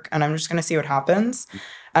going to work and I'm just going to see what happens.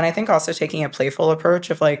 And I think also taking a playful approach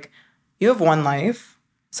of like, you have one life.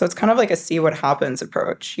 So it's kind of like a see what happens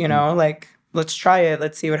approach, like let's try it.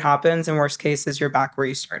 Let's see what happens. And worst case is you're back where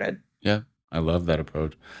you started. Yeah. I love that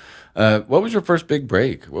approach. What was your first big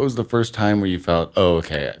break? What was the first time where you felt, oh,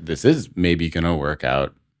 okay, this is maybe going to work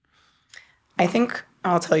out? I think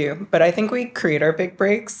I'll tell you, but I think we create our big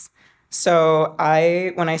breaks. So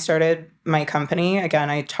when I started my company, again,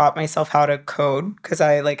 I taught myself how to code because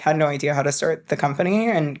I like had no idea how to start the company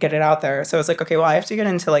and get it out there. So I was like, okay, well, I have to get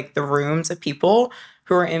into like the rooms of people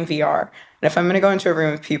who are in VR. And if I'm going to go into a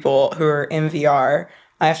room of people who are in VR,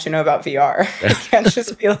 I have to know about VR. I can't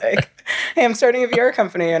just be like, hey, I'm starting a VR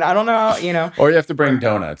company and I don't know how, Or you have to bring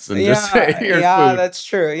donuts and just say, here's food. That's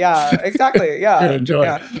true. Yeah, exactly. Yeah. Enjoy.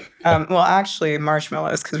 Yeah. Well, actually,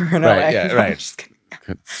 marshmallows because we're in LA. Yeah, no, right. I'm just kidding.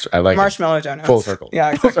 I like marshmallow donuts. Full circle.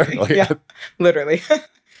 Yeah, exactly. Full circle, yeah. Literally.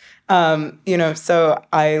 So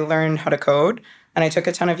I learned how to code. And I took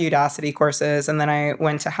a ton of Udacity courses and then I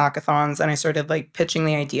went to hackathons and I started like pitching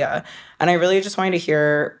the idea. And I really just wanted to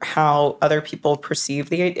hear how other people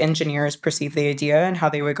engineers perceive the idea and how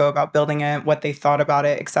they would go about building it, what they thought about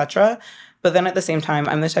it, etc. But then at the same time,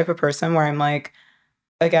 I'm the type of person where I'm like,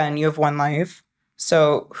 again, you have one life.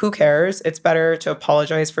 So who cares? It's better to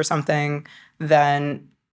apologize for something than,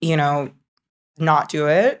 not do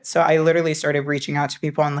it. So I literally started reaching out to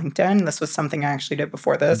people on LinkedIn. This was something I actually did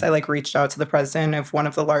before this. I like reached out to the president of one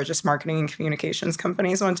of the largest marketing and communications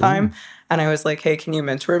companies one time. And I was like, hey, can you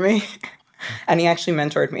mentor me? And he actually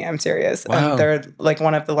mentored me. I'm serious. Wow. They're like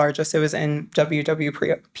one of the largest. It was in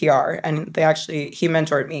WWPR. And he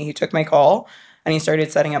mentored me. He took my call and he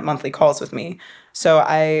started setting up monthly calls with me. So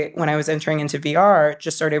when I was entering into VR,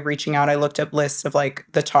 just started reaching out. I looked up lists of like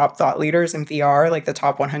the top thought leaders in VR, like the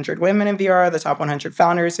top 100 women in VR, the top 100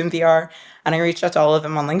 founders in VR. And I reached out to all of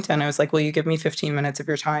them on LinkedIn. I was like, will you give me 15 minutes of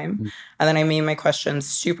your time? And then I made my questions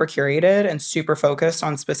super curated and super focused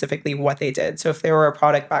on specifically what they did. So if they were a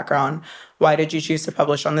product background, why did you choose to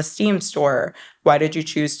publish on the Steam store? Why did you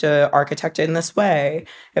choose to architect it in this way?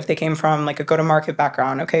 If they came from like a go-to-market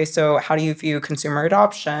background, okay, so how do you view consumer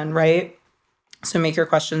adoption, right? So make your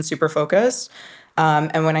questions super focused.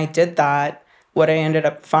 And when I did that, what I ended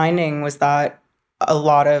up finding was that a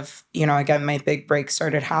lot of, again, my big breaks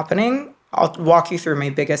started happening. I'll walk you through my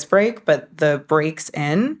biggest break, but the breaks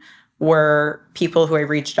in were people who I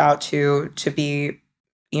reached out to be,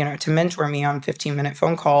 to mentor me on 15-minute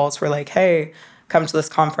phone calls were like, hey, come to this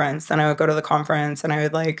conference. Then I would go to the conference and I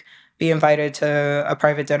would like be invited to a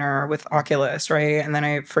private dinner with Oculus, right? And then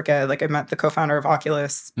I forget, like I met the co-founder of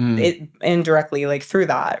Oculus indirectly, like through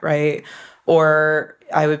that, right? Or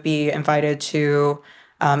I would be invited to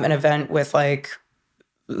an event with like,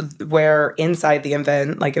 where inside the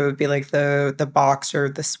event, like it would be like the box or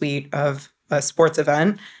the suite of a sports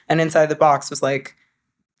event. And inside the box was like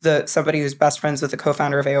somebody who's best friends with the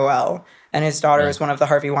co-founder of AOL. And his daughter is one of the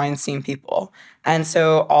Harvey Weinstein people. And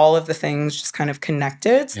so all of the things just kind of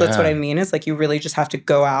connected. So that's what I mean is like you really just have to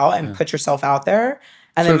go out and put yourself out there.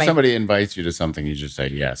 And so then if somebody invites you to something, you just say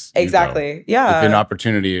yes. Exactly. Yeah. If an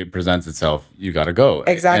opportunity presents itself, you got to go.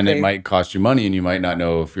 Exactly. And it might cost you money and you might not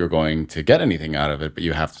know if you're going to get anything out of it, but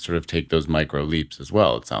you have to sort of take those micro leaps as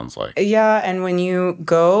well, it sounds like. Yeah. And when you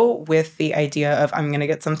go with the idea of I'm going to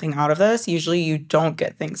get something out of this, usually you don't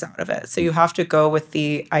get things out of it. So you have to go with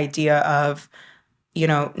the idea of,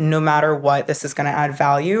 no matter what, this is going to add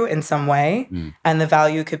value in some way. And the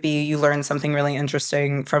value could be you learn something really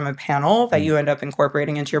interesting from a panel that you end up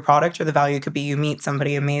incorporating into your product, or the value could be you meet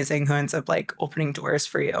somebody amazing who ends up like opening doors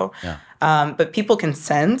for you. Yeah. But people can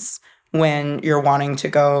sense when you're wanting to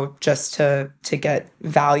go just to get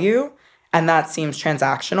value. And that seems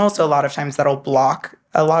transactional. So a lot of times that'll block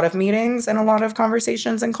a lot of meetings and a lot of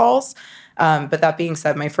conversations and calls. But that being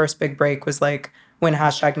said, my first big break was like, when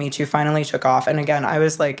hashtag Me Too finally took off. And again, I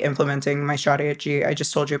was like implementing my strategy I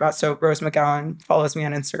just told you about. So Rose McGowan follows me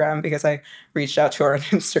on Instagram because I reached out to her on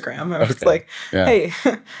Instagram. I was Okay. like, Yeah. hey,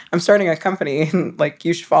 I'm starting a company and like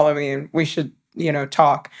you should follow me and we should,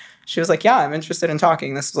 talk. She was like, yeah, I'm interested in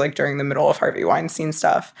talking. This was like during the middle of Harvey Weinstein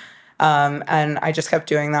stuff. And I just kept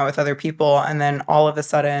doing that with other people. And then all of a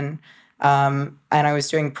sudden, and I was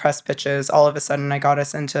doing press pitches, all of a sudden I got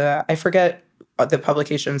us into, I forget the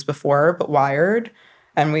publications before, but Wired,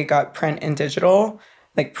 and we got print and digital,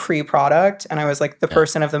 like pre-product, and I was like the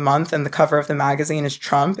person of the month, and the cover of the magazine is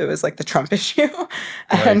Trump. It was like the Trump issue,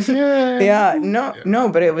 and no,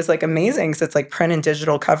 but it was like amazing because it's like print and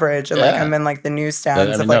digital coverage, and like I'm in like the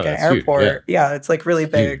newsstands of like an that's huge. airport. Yeah, it's like really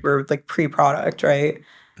big. Huge. We're like pre-product, right?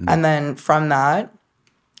 And then from that,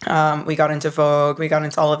 we got into Vogue, we got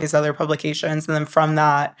into all of these other publications, and then from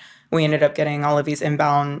that, we ended up getting all of these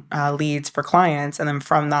inbound leads for clients, and then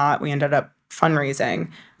from that, we ended up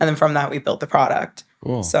fundraising, and then from that, we built the product.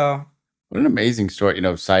 Cool. So, what an amazing story.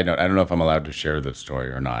 Side note, I don't know if I'm allowed to share this story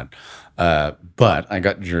or not, but I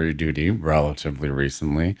got jury duty relatively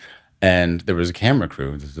recently, and there was a camera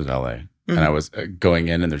crew. This is LA. And I was going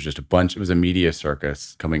in, and there's just it was a media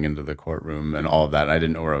circus coming into the courtroom and all of that. And I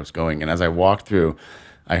didn't know where I was going. And as I walked through,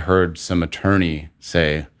 I heard some attorney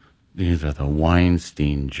say, "These are the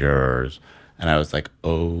Weinstein jurors." And I was like,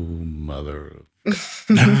 oh, mother.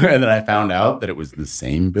 And then I found out that it was the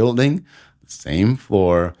same building, the same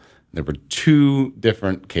floor. There were two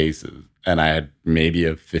different cases. And I had maybe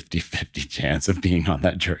a 50-50 chance of being on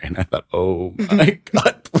that jury. And I thought, oh my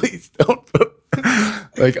God, please don't.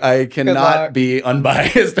 Like, I cannot be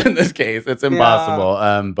unbiased in this case. It's impossible.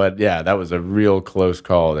 Yeah. But yeah, that was a real close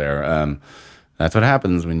call there. That's what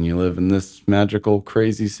happens when you live in this magical,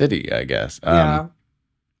 crazy city, I guess.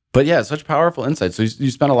 But yeah, such powerful insights. So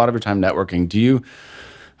you spend a lot of your time networking.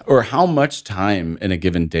 Or how much time in a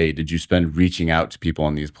given day did you spend reaching out to people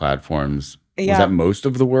on these platforms? Yeah. Was that most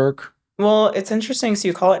of the work? Well, it's interesting. So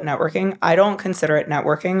you call it networking. I don't consider it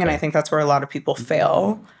networking. And I think that's where a lot of people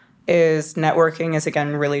fail. Is networking is,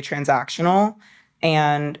 again, really transactional,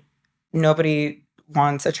 and nobody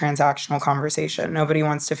wants a transactional conversation. Nobody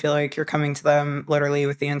wants to feel like you're coming to them literally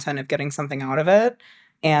with the intent of getting something out of it.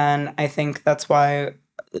 And I think that's why,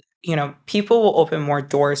 people will open more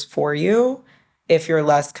doors for you if you're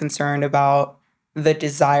less concerned about the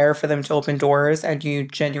desire for them to open doors and you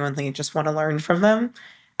genuinely just want to learn from them.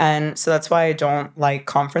 And so that's why I don't like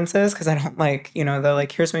conferences, because I don't like, they're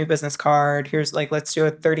like, here's my business card. Here's like, let's do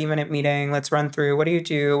a 30-minute meeting. Let's run through, what do you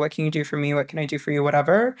do? What can you do for me? What can I do for you?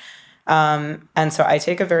 Whatever. And so I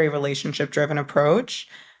take a very relationship-driven approach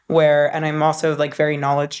and I'm also like very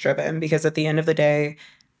knowledge-driven, because at the end of the day,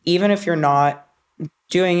 even if you're not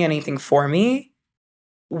doing anything for me,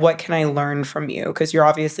 what can I learn from you? Because you're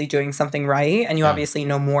obviously doing something right, and you obviously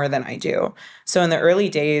know more than I do. So in the early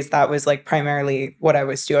days, that was like primarily what I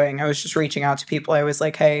was doing. I was just reaching out to people. I was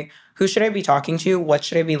like, hey, who should I be talking to? What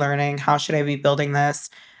should I be learning? How should I be building this?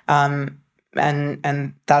 And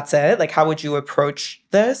that's it. Like, how would you approach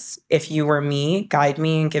this if you were me? Guide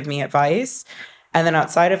me and give me advice. And then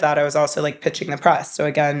outside of that, I was also like pitching the press. So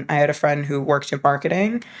again, I had a friend who worked in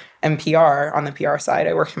marketing and PR. On the PR side,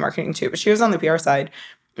 I worked in marketing too, but she was on the PR side.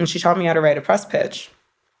 And she taught me how to write a press pitch.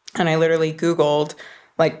 And I literally Googled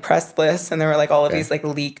like press lists, and there were like all of these like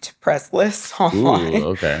leaked press lists online. Ooh,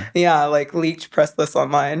 okay. Yeah, like leaked press lists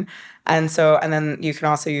online. And then you can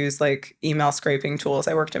also use like email scraping tools.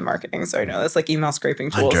 I worked in marketing, so I know this, like email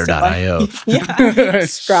scraping tools. Hunter.io. Yeah.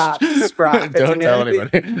 Scrap. Don't tell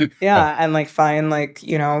anybody. Yeah. And like find like,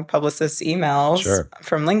 publicist emails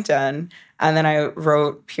from LinkedIn. And then I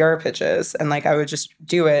wrote PR pitches, and like I would just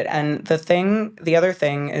do it. And the other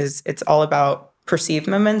thing is, it's all about perceived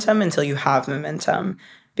momentum until you have momentum,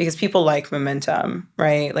 because people like momentum,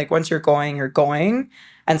 right? Like once you're going, you're going.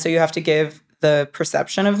 And so you have to give the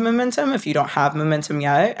perception of momentum if you don't have momentum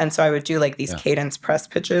yet. And so I would do like these cadence press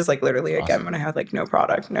pitches, like literally again, when I had like no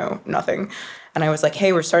product, nothing. And I was like,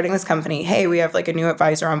 hey, we're starting this company. Hey, we have like a new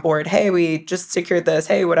advisor on board. Hey, we just secured this.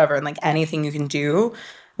 Hey, whatever. And like anything you can do,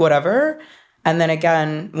 whatever. And then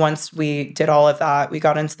again, once we did all of that, we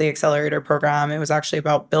got into the accelerator program. It was actually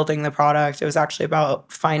about building the product. It was actually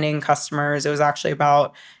about finding customers. It was actually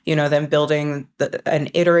about, them building an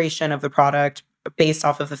iteration of the product based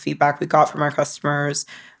off of the feedback we got from our customers.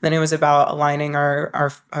 Then it was about aligning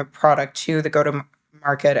our product to the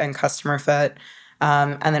go-to-market and customer fit.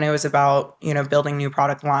 And then it was about, building new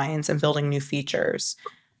product lines and building new features.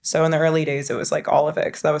 So in the early days, it was like all of it,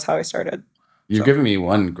 because that was how I started. You've given me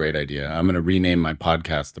one great idea. I'm going to rename my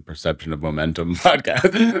podcast the Perception of Momentum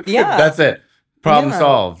Podcast. Yeah. That's it. Problem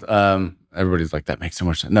solved. everybody's like, that makes so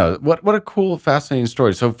much sense. No, what a cool, fascinating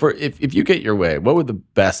story. So for if you get your way, what would the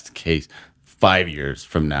best case 5 years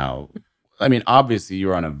from now? I mean, obviously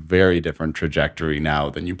you're on a very different trajectory now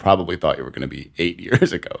than you probably thought you were going to be 8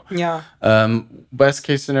 years ago. Yeah. Best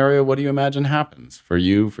case scenario, what do you imagine happens for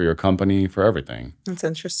you, for your company, for everything? That's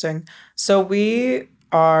interesting. So we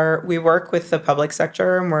work with the public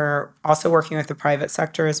sector, and we're also working with the private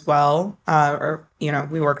sector as well.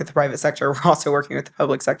 We work with the private sector. We're also working with the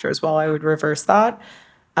public sector as well. I would reverse that.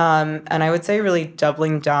 And I would say really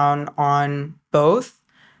doubling down on both,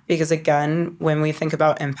 because again, when we think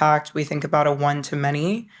about impact, we think about a one to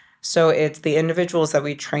many. So it's the individuals that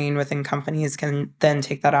we train within companies can then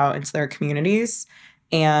take that out into their communities.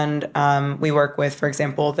 And we work with, for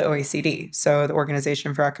example, the OECD, so the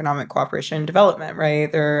Organization for Economic Cooperation and Development,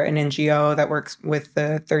 right? They're an NGO that works with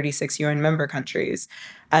the 36 UN member countries.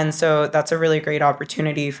 And so that's a really great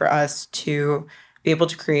opportunity for us to be able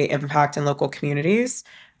to create impact in local communities.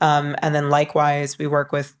 And then likewise, we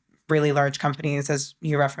work with really large companies, as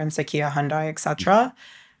you referenced, IKEA, Hyundai, et cetera.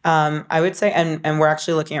 I would say, and we're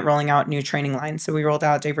actually looking at rolling out new training lines. So we rolled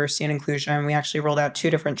out diversity and inclusion. We actually rolled out 2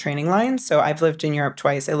 different training lines. So I've lived in Europe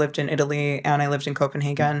twice. I lived in Italy and I lived in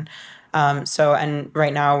Copenhagen. And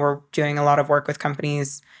right now we're doing a lot of work with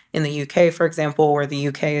companies in the UK, for example, where the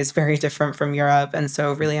UK is very different from Europe. And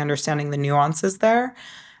so really understanding the nuances there.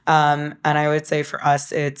 And I would say for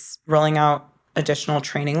us, it's rolling out additional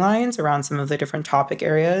training lines around some of the different topic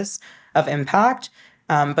areas of impact.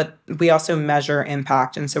 But we also measure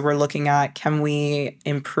impact. And so we're looking at, can we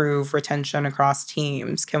improve retention across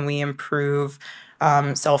teams? Can we improve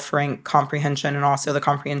self-rank comprehension and also the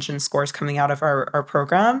comprehension scores coming out of our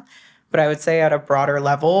program? But I would say at a broader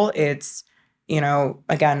level, it's,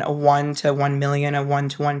 again, a 1 to 1 million, a 1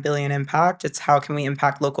 to 1 billion impact. It's how can we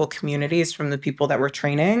impact local communities from the people that we're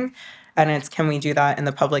training? And it's, can we do that in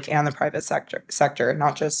the public and the private sector,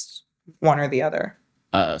 not just one or the other?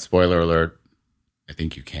 Spoiler alert. I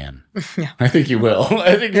think you can. Yeah. I think you will.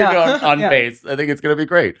 I think you're on Yeah. pace. I think it's going to be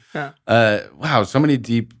great. Yeah. Wow, so many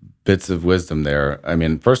deep bits of wisdom there. I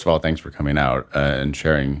mean, first of all, thanks for coming out and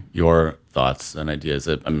sharing your thoughts and ideas.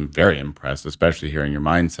 I'm very impressed, especially hearing your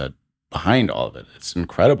mindset behind all of it. It's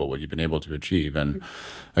incredible what you've been able to achieve. And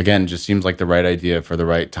again, just seems like the right idea for the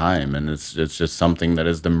right time. And it's just something that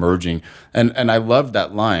is the merging. And I love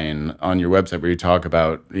that line on your website where you talk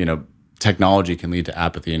about, technology can lead to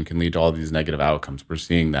apathy and can lead to all these negative outcomes. We're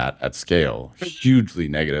seeing that at scale, hugely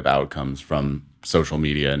negative outcomes from social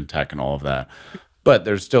media and tech and all of that. But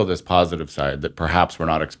there's still this positive side that perhaps we're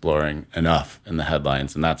not exploring enough in the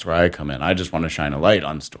headlines. And that's where I come in. I just want to shine a light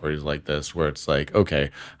on stories like this, where it's like,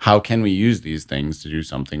 okay, how can we use these things to do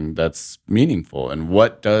something that's meaningful? And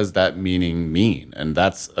what does that meaning mean? And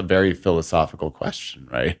that's a very philosophical question,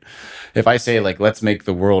 right? If I say, like, let's make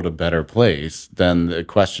the world a better place, then the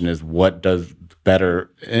question is, what does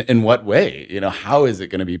better, in what way? How is it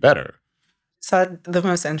going to be better? So had the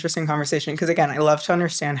most interesting conversation because, again, I love to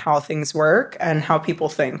understand how things work and how people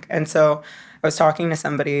think. And so I was talking to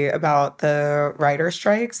somebody about the writer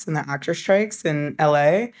strikes and the actor strikes in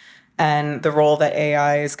LA and the role that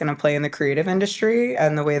AI is going to play in the creative industry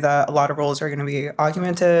and the way that a lot of roles are going to be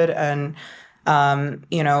augmented and,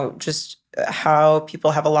 just how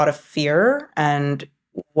people have a lot of fear and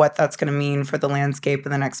what that's going to mean for the landscape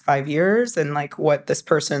in the next 5 years and like what this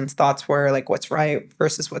person's thoughts were, like what's right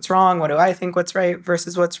versus what's wrong. What do I think what's right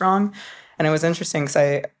versus what's wrong? And it was interesting because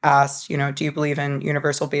I asked, do you believe in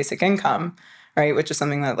universal basic income, right? Which is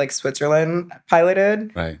something that like Switzerland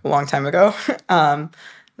piloted Right. a long time ago,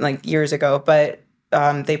 like years ago. But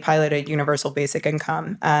they piloted universal basic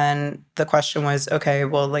income. And the question was, okay,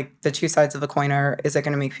 well, like the two sides of the coin are, is it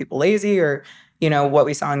going to make people lazy or what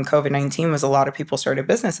we saw in COVID-19 was a lot of people started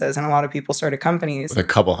businesses and a lot of people started companies. With a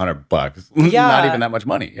couple $100, Yeah. Not even that much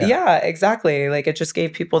money. Yeah, exactly. Like it just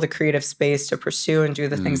gave people the creative space to pursue and do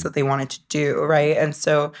the things that they wanted to do, right? And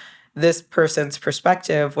so this person's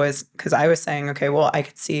perspective was, because I was saying, okay, well, I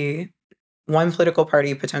could see one political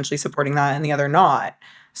party potentially supporting that and the other not.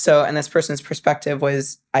 So, and this person's perspective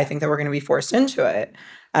was, I think that we're going to be forced into it.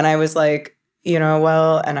 And I was like,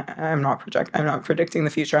 well, and I'm not predicting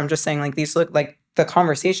the future. I'm just saying like these look like the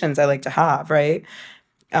conversations I like to have, right?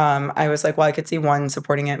 I was like, well, I could see one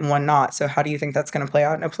supporting it and one not. So how do you think that's going to play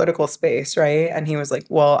out in a political space, right? And he was like,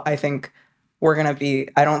 well, I don't think we're going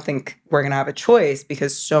to have a choice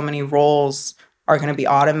because so many roles are going to be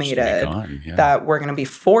automated that we're going to be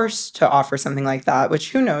forced to offer something like that,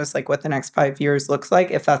 which who knows like what the next 5 years looks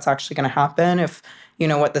like, if that's actually going to happen, if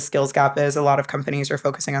what the skills gap is. A lot of companies are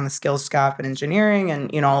focusing on the skills gap in engineering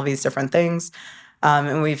and, all of these different things.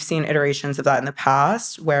 And we've seen iterations of that in the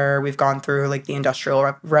past where we've gone through like the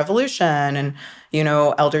Industrial Revolution and,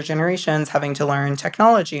 elder generations having to learn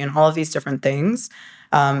technology and all of these different things.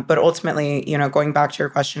 But ultimately, going back to your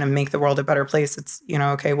question and make the world a better place, it's,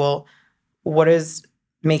 okay, well, what does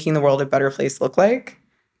making the world a better place look like?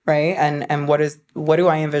 Right. And what do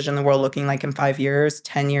I envision the world looking like in 5 years,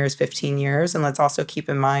 10 years, 15 years? And let's also keep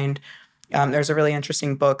in mind, there's a really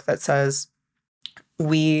interesting book that says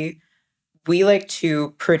we like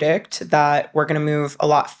to predict that we're going to move a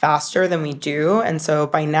lot faster than we do. And so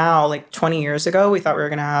by now, like 20 years ago, we thought we were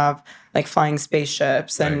going to have like flying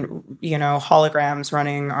spaceships and, holograms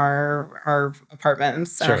running our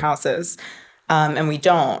apartments and our houses. And we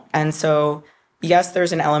don't. And so, yes,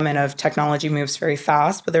 there's an element of technology moves very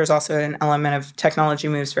fast, but there's also an element of technology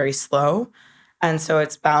moves very slow. And so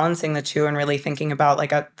it's balancing the two and really thinking about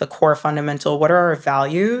like at the core fundamental, what are our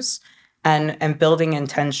values? And building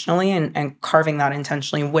intentionally and carving that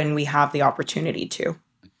intentionally when we have the opportunity to.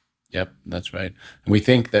 Yep, that's right. And we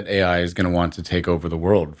think that AI is going to want to take over the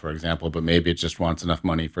world, for example, but maybe it just wants enough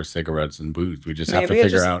money for cigarettes and booze. We just have to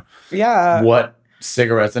figure out what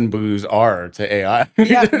cigarettes and booze are to AI.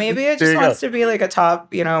 Yeah, maybe it just wants to be like a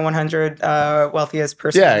top, 100 wealthiest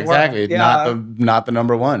person. Yeah, exactly. Not the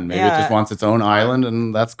number one. Maybe it just wants its own island,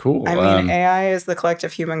 and that's cool. I mean, AI is the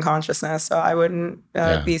collective human consciousness, so I wouldn't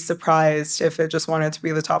be surprised if it just wanted to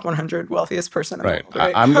be the top 100 wealthiest person in the world.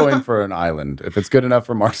 Right? I'm going for an island. If it's good enough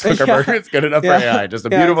for Mark Zuckerberg, it's good enough for AI. Just a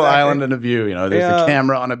beautiful island and a view. There's a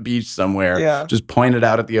camera on a beach somewhere. Yeah. Just pointed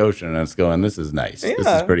out at the ocean, and it's going, this is nice. Yeah. This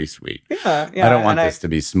is pretty sweet. Yeah. I don't want this to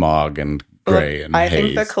be smog and gray and haze. I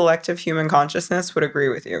think the collective human consciousness would agree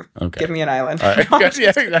with you. Okay. Give me an island. All right. Yeah,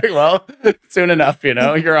 exactly. Well, soon enough,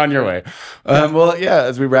 you're on your way.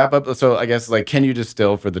 As we wrap up, so I guess, can you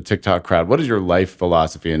distill for the TikTok crowd, what is your life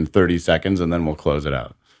philosophy in 30 seconds, and then we'll close it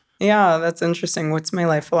out? Yeah, that's interesting. What's my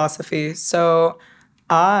life philosophy? So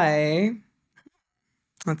that's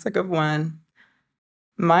a good one.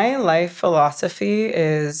 My life philosophy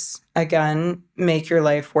is, again, make your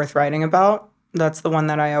life worth writing about. That's the one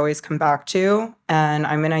that I always come back to. And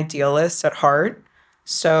I'm an idealist at heart.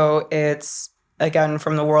 So it's, again,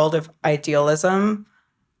 from the world of idealism,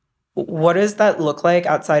 what does that look like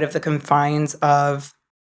outside of the confines of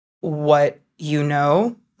what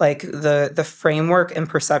like the framework and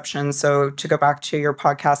perception? So to go back to your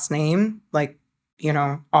podcast name,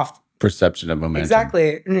 off perception of momentum.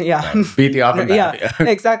 Exactly. Yeah. Beat the often path. Yeah.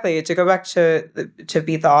 Exactly. To go back to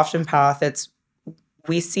beat the often path, it's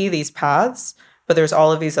we see these paths, but there's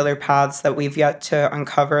all of these other paths that we've yet to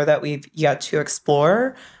uncover, that we've yet to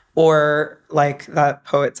explore, or like that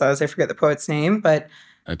poet says, I forget the poet's name, but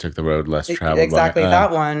I took the road less traveled. Exactly, that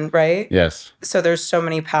one, right? Yes. So there's so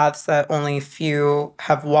many paths that only few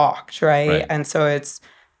have walked, right? And so it's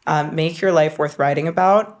make your life worth writing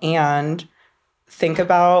about, and think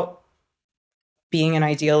about being an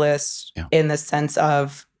idealist in the sense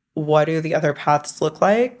of, what do the other paths look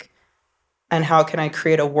like? And how can I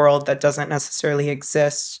create a world that doesn't necessarily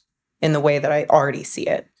exist in the way that I already see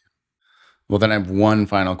it? Well, then I have one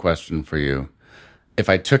final question for you. If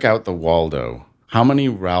I took out the Waldo, how many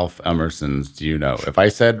Ralph Emersons do you know? If I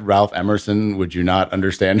said Ralph Emerson, would you not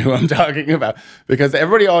understand who I'm talking about? Because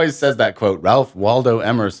everybody always says that quote, Ralph Waldo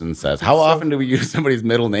Emerson says. How often do we use somebody's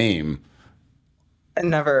middle name?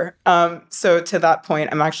 Never. So to that point,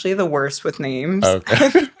 I'm actually the worst with names.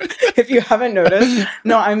 Okay. If you haven't noticed.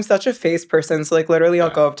 No, I'm such a face person. So literally I'll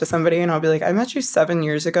go up to somebody and I'll be like, I met you 7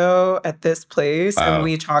 years ago at this place and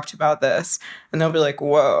we talked about this. And they'll be like,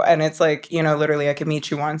 whoa. And it's literally I could meet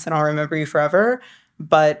you once and I'll remember you forever.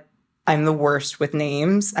 But I'm the worst with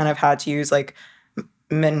names, and I've had to use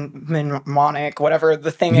mnemonic, whatever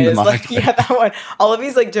the thing is, that one. All of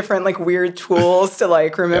these different weird tools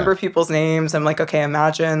to remember people's names. I'm like, okay,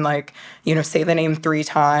 imagine say the name 3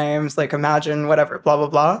 times, imagine whatever, blah blah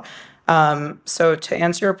blah. So to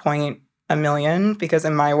answer your point, 1 million, because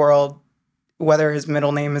in my world, whether his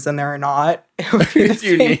middle name is in there or not, it would be the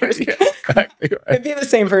same person. Exactly right. It'd be the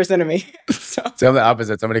same person to me. So I'm the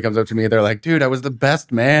opposite. Somebody comes up to me, they're like, dude, I was the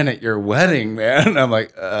best man at your wedding, man. And I'm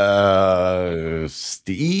like,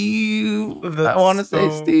 Steve? I want to say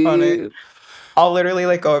Steve. Funny. I'll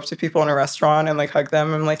literally go up to people in a restaurant and hug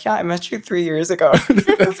them. I'm like, yeah, I met you 3 years ago.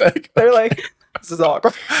 They're like, this is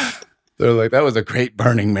awkward. They're like, that was a great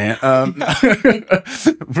Burning Man.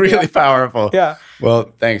 Really powerful. Yeah.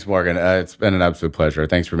 Well, thanks, Morgan. It's been an absolute pleasure.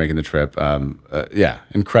 Thanks for making the trip.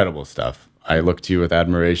 Incredible stuff. I look to you with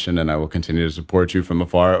admiration, and I will continue to support you from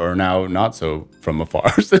afar, or now not so from afar,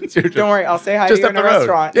 since you're just, Don't worry, I'll say hi to just you up in a the road.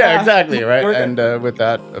 restaurant. Yeah, exactly, right? We're And good. with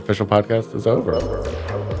that, official podcast is over.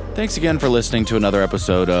 Thanks again for listening to another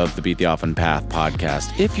episode of the Beat the Often Path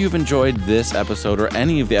podcast. If you've enjoyed this episode or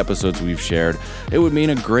any of the episodes we've shared, it would mean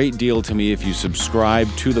a great deal to me if you subscribe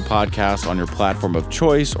to the podcast on your platform of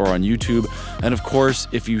choice or on YouTube. And of course,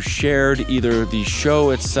 if you shared either the show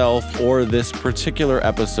itself or this particular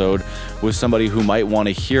episode with somebody who might want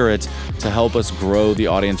to hear it to help us grow the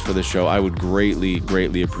audience for the show, I would greatly,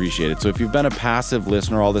 greatly appreciate it. So if you've been a passive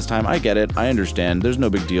listener all this time, I get it. I understand. There's no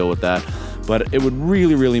big deal with that. But it would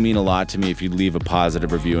really, really mean a lot to me if you'd leave a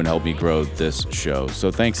positive review and help me grow this show. So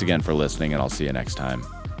thanks again for listening, and I'll see you next time.